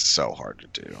almost. It's so hard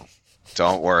to do.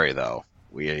 Don't worry, though.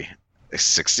 We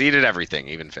succeeded everything,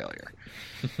 even failure.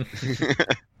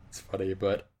 It's funny,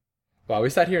 but wow, we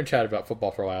sat here and chatted about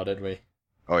football for a while, didn't we?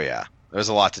 Oh, yeah. There's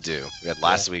a lot to do. We had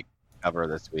last week cover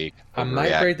this week. I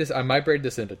might break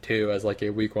this into 2 as like a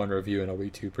week 1 review and a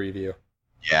week 2 preview.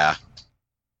 Yeah,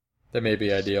 That may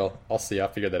be ideal. I'll see. I'll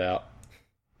figure that out.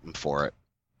 I'm for it.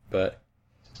 But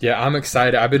yeah, I'm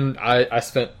excited. I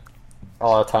spent a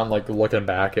lot of time like looking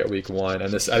back at week 1,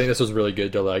 and I think this was really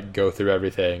good to like go through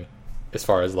everything as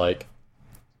far as like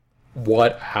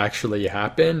what actually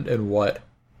happened and what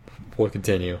will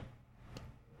continue.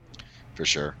 For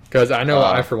sure. Because I know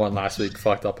I, for one, last week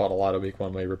fucked up on a lot of week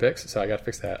 1 waiver picks, so I got to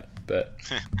fix that. But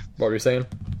what were you saying?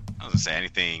 I was going to say,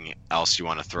 anything else you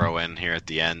want to throw in here at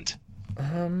the end? I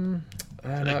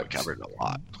I think we covered a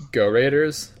lot. Go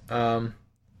Raiders. Don't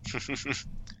know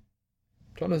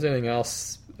if there's anything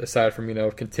else aside from,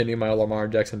 continue my Lamar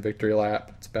Jackson victory lap.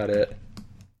 That's about it.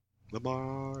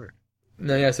 Lamar.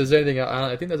 No, yeah, so is there anything else?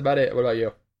 I think that's about it. What about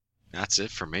you? That's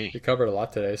it for me. We covered a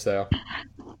lot today, so.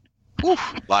 Whew.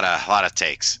 lot of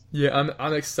takes. Yeah,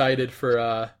 I'm excited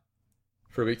for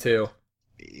week 2.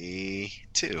 Me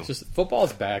too. It's just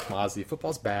football's back, Mozzie.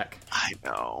 Football's back. I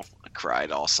know. I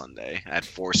cried all Sunday. I had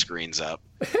 4 screens up.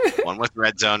 One with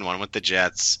Red Zone, one with the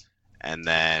Jets, and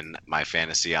then my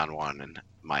fantasy on one and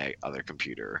my other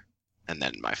computer, and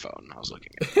then my phone. I was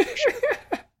looking at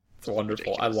it. It's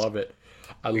wonderful. Ridiculous.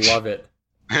 I love it.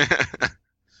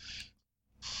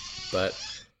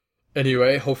 But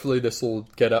anyway, hopefully this will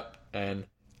get up and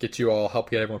help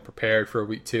get everyone prepared for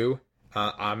week 2.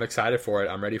 I'm excited for it.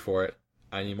 I'm ready for it.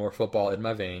 I need more football in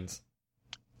my veins.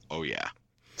 Oh, yeah.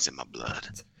 It's in my blood.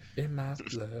 In my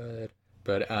blood.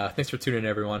 But thanks for tuning in,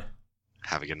 everyone.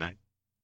 Have a good night.